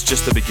believers is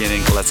just the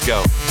beginning. Let's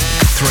go.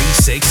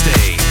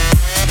 360.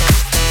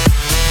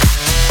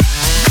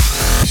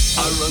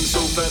 I run so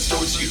fast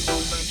towards you.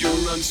 You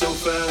run so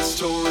fast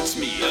towards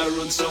me. I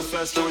run so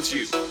fast towards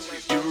you.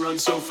 You run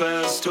so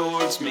fast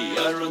towards me.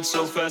 I run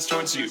so fast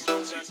towards you.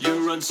 You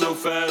run so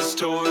fast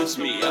towards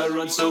me. I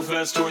run so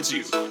fast towards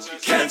you.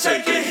 Can't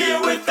take it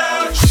here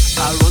without you.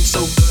 I run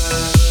so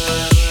fast.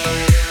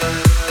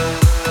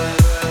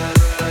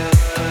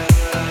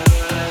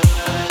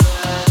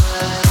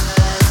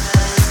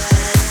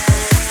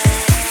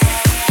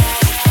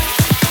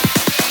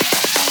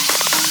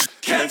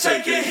 Can't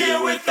take it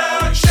here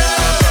without you.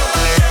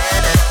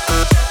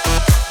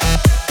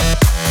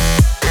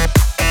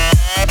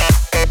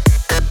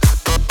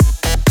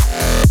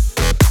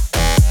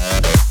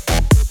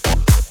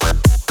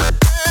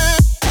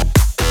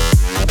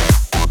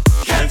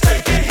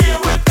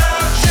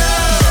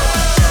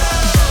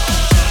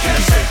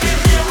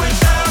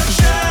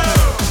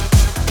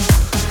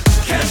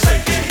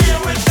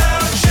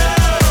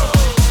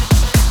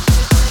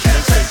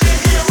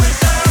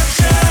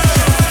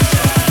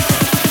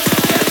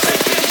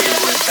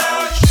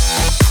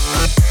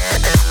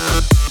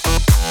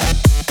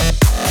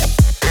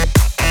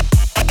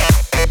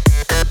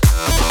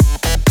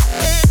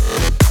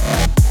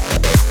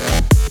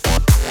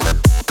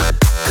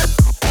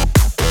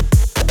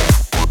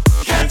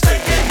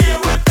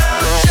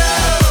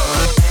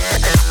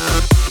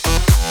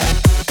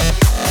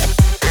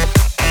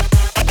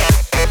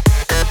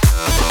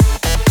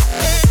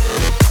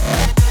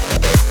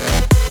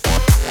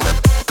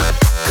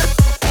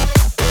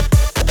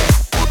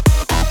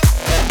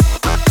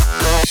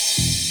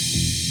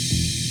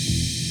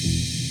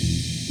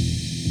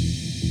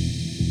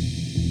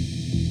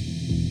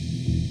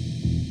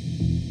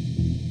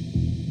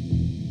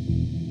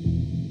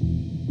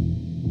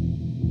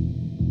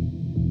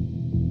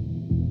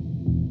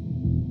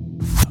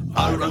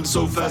 I run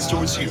so fast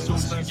towards you.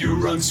 You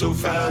run so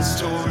fast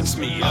towards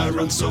me. I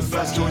run so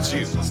fast towards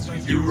you.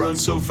 You run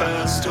so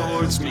fast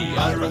towards me.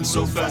 I run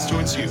so fast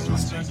towards you.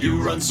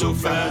 You run so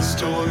fast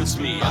towards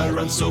me. I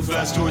run so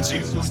fast towards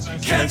you.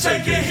 Can't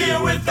take it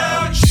here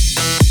without you.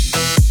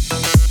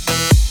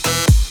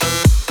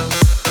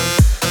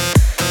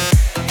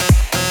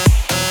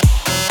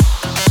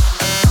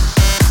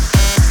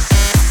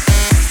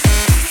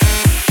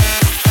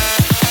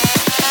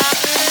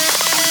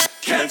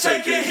 Can't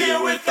take it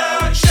here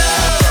without you.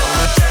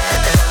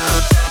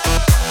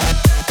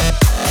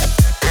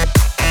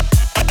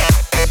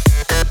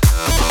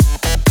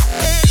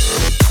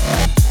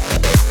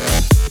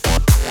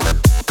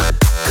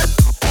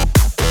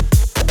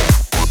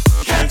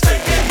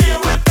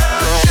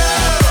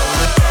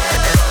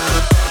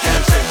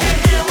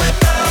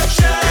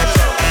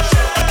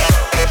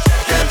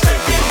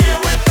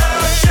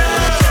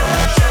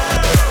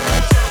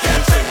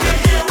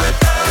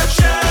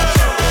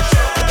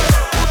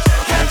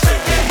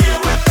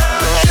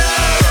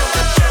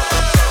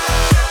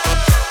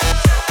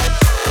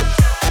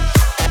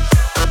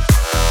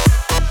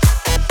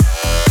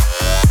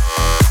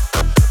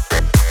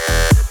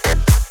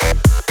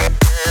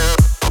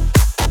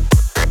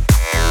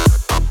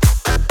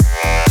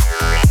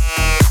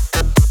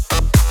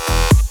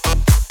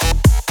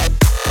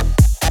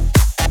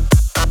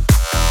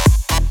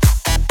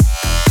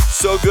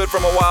 So good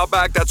from a while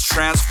back. That's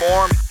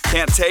Transform,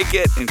 Can't Take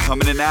It, and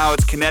coming in now,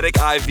 it's Kinetic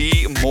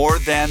IV, More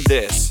Than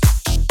This.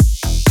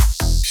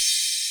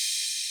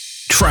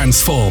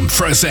 Transform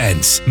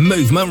presents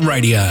Movement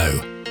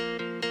Radio.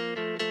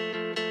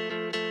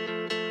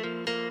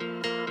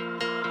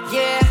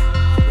 Yeah,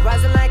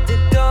 rising like the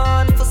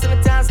dawn. For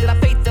 7 times that I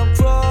paid them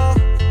pro.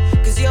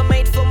 Cause you're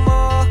made for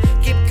more.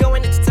 Keep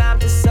going, it's time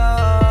to soar.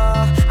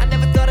 I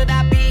never thought that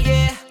I'd be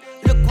here.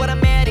 Look what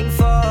I'm heading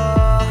for.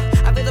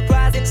 I feel the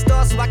prize in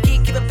store, so I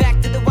keep giving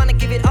back to the one that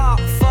give it all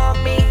for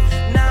me.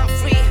 Now I'm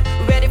free,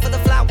 ready for the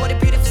flight. What a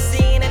beautiful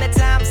scene. And at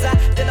times I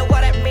don't know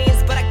what it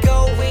means, but I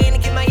go in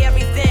and give my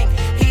everything.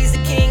 He's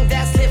the king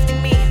that's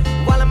lifting me.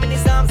 While I'm in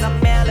his arms,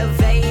 I'm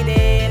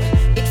elevated.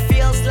 It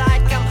feels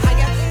like I'm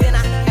higher than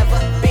I've ever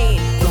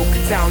been.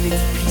 Broken down into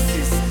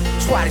pieces.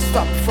 Try to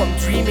stop me from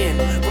dreaming.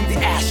 From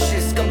the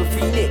ashes come the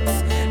phoenix.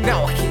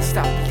 Now I can't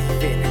stop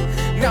believing.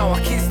 Now I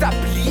can't stop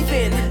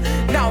believing.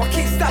 Now I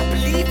can't stop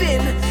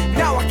believing.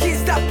 Now I can't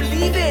stop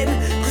believing.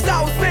 Cause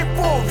I was made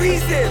for a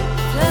reason.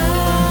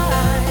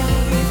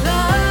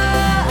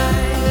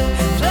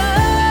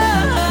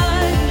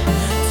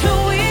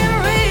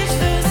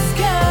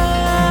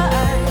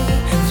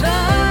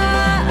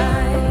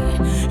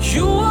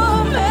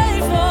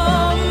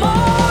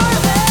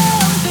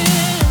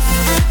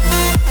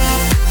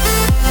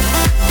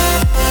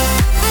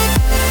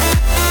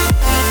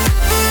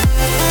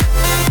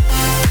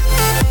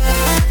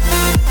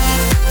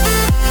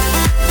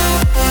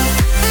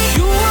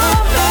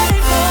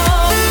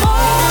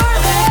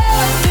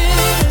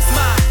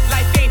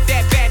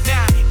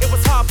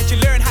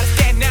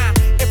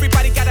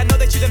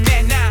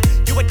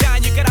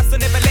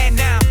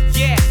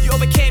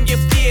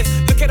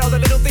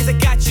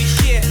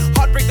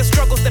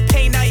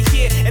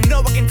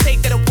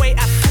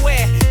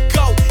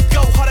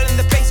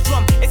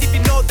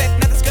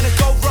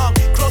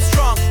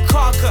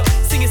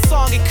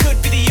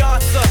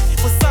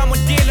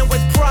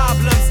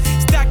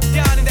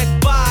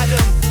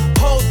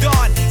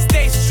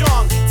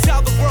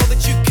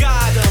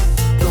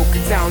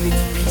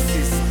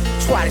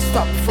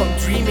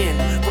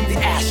 dreaming. From the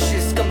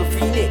ashes come the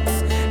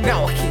phoenix.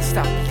 Now I can't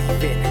stop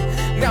believing.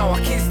 Now I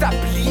can't stop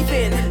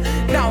believing.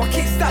 Now I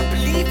can't stop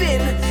believing.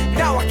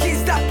 Now I can't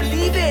stop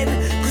believing.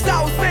 Cause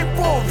I was meant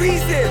for a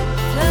reason.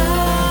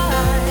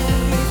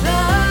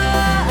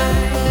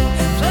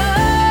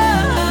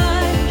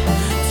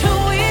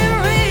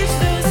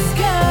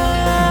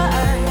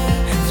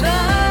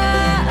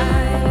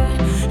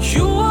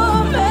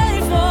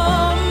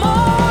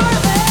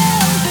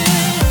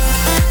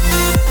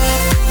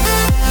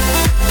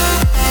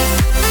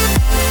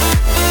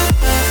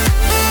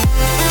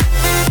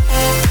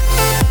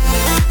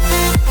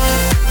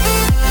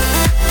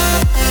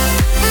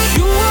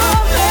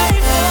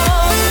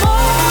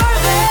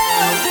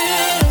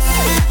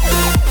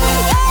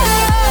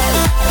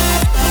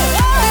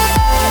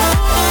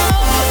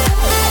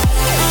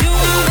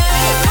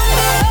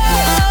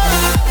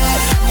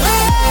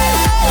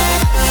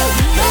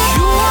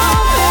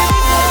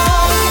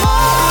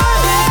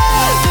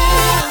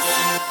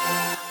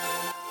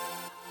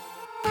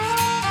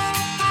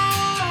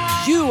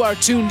 You are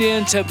tuned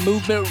in to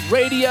Movement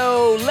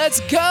Radio. Let's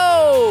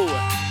go!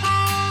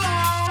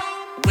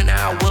 When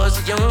I was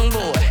a young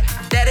boy,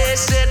 Daddy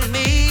said to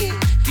me,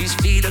 these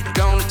feet are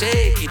gonna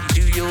take you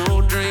to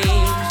your dreams.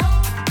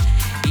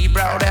 He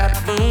brought out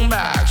the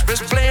boombox,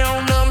 press play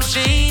on the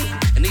machine,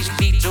 and these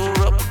feet tore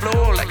up the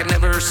floor like I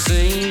never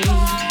seen.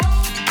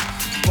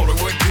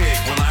 Polaroid pic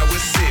when I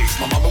was 6.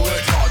 My mama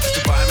worked hard just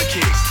to buy me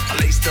kicks. I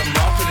laced them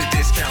up in a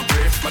discount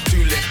grip. My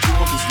two left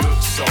Jordans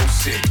looked so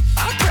sick.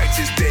 I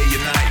practiced day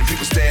and night, and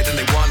people stared and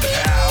they wondered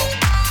how.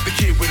 The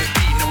kid with a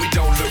beat, no, he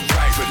don't look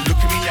right, but look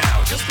at me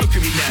now, just look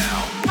at me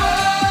now.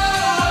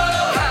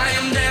 Oh, I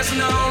am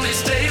dancing on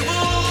these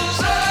tables.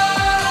 Oh,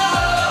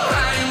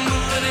 I am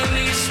moving in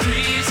these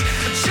streets.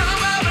 Jump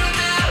up and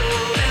down,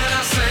 and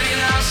I sing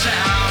and I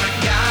shout. I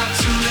got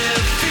two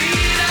left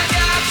feet. I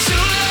got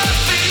two left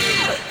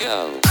feet.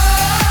 Go.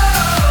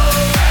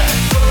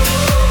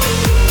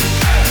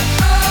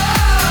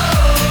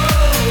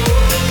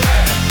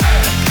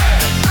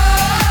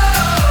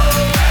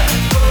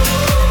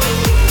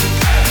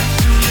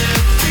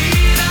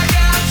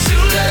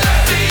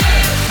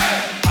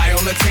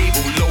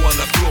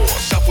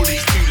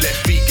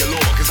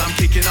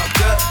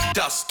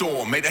 Dust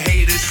storm, made the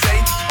haters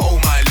say, oh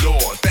my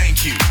lord,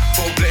 thank you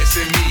for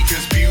blessing me,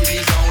 cause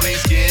beauty's only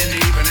skin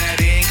deep and that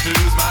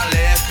includes my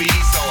left feet,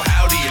 so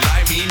how do you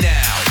like me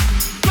now?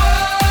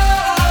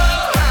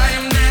 Oh, I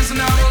am dancing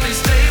on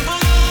these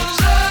tables.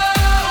 Oh,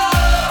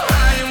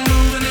 I am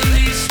moving in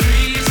these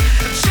streets.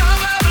 Jump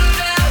up and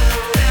down,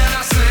 and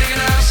I sing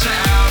and I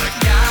shout. I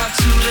got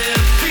two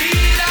left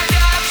feet. I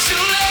got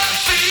two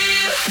left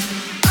feet.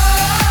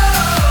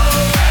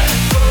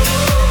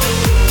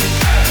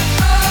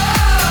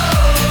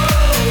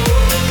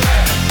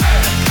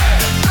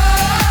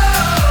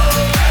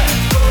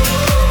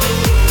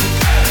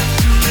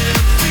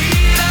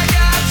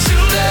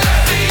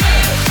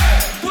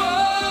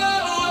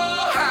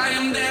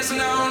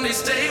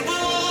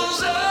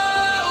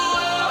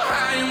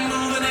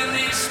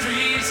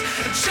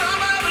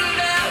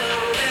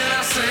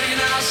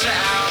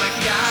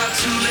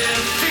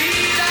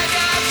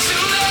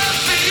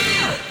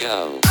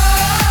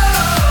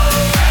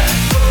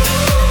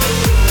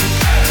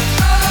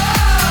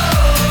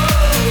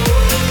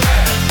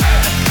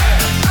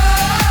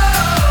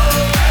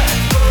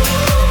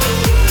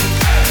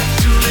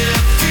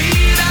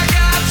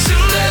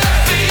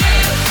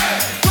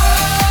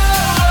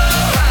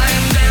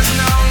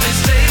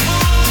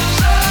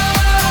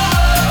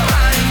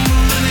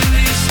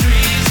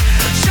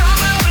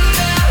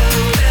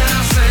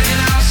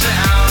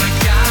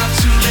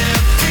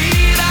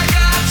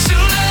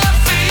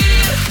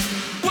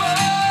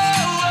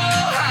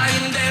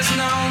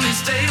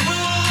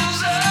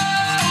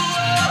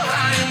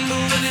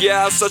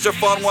 Yeah, such a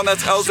fun one.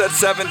 That's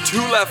LZ7, Two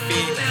Left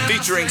Feet,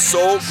 featuring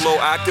Soul Glow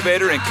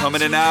Activator. And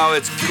coming in now,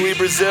 it's Gui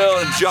Brazil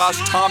and Josh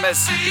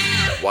Thomas.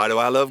 Why do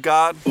I love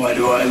God? Why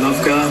do I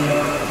love God?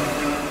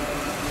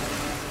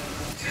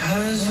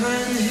 'Cause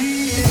when he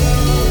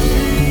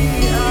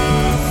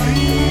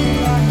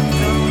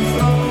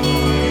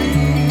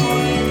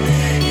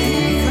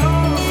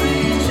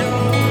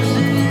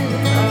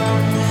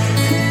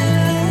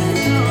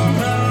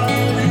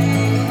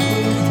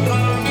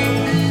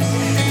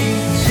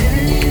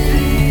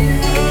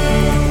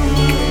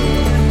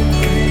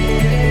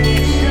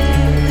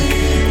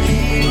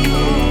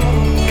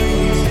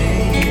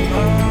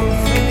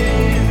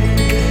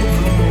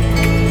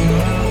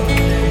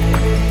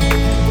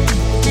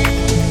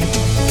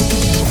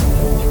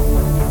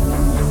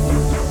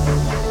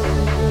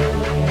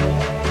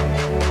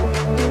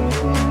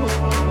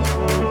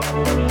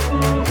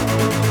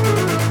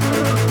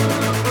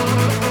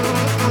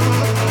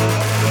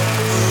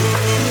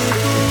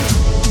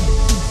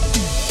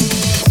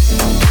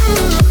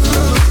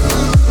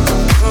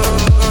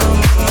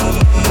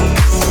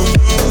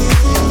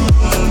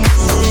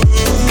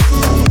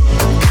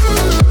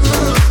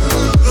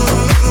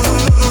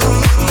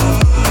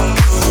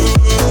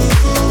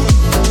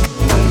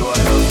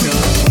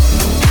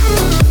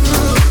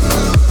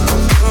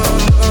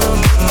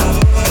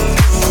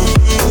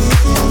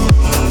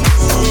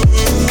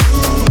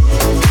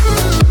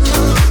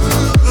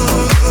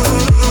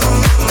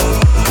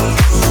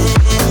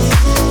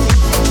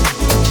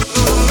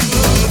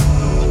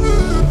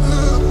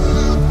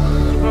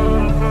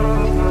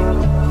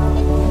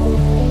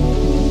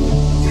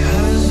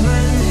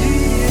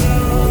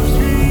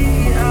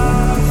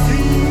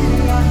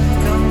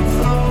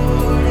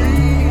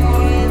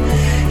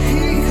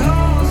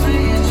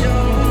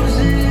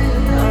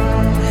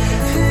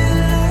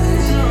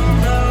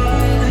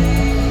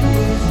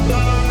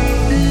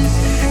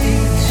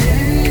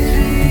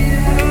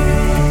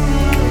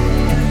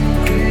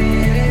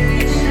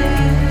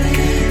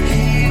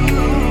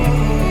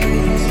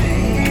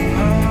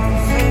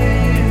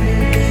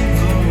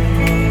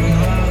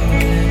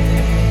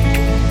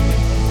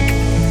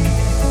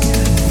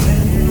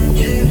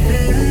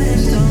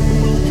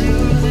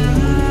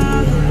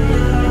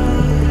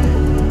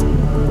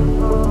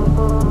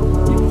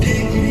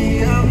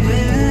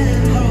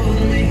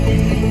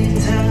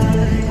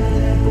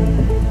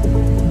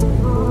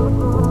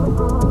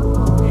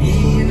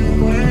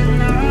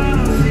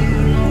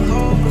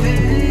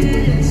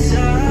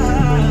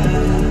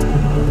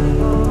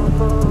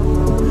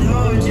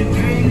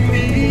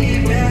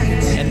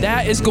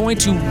is going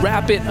to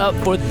wrap it up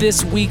for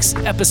this week's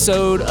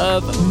episode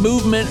of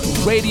Movement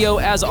Radio.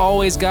 As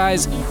always,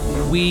 guys,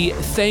 we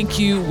thank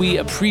you. We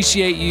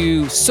appreciate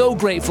you. So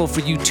grateful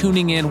for you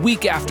tuning in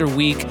week after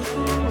week.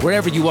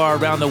 Wherever you are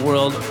around the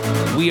world,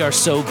 we are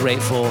so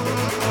grateful.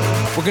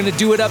 We're going to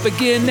do it up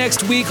again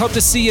next week. Hope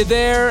to see you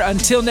there.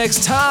 Until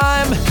next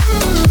time,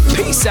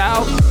 peace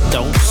out.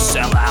 Don't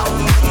sell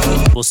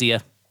out. We'll see you.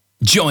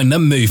 Join the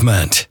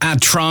movement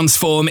at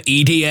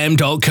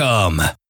transformedm.com.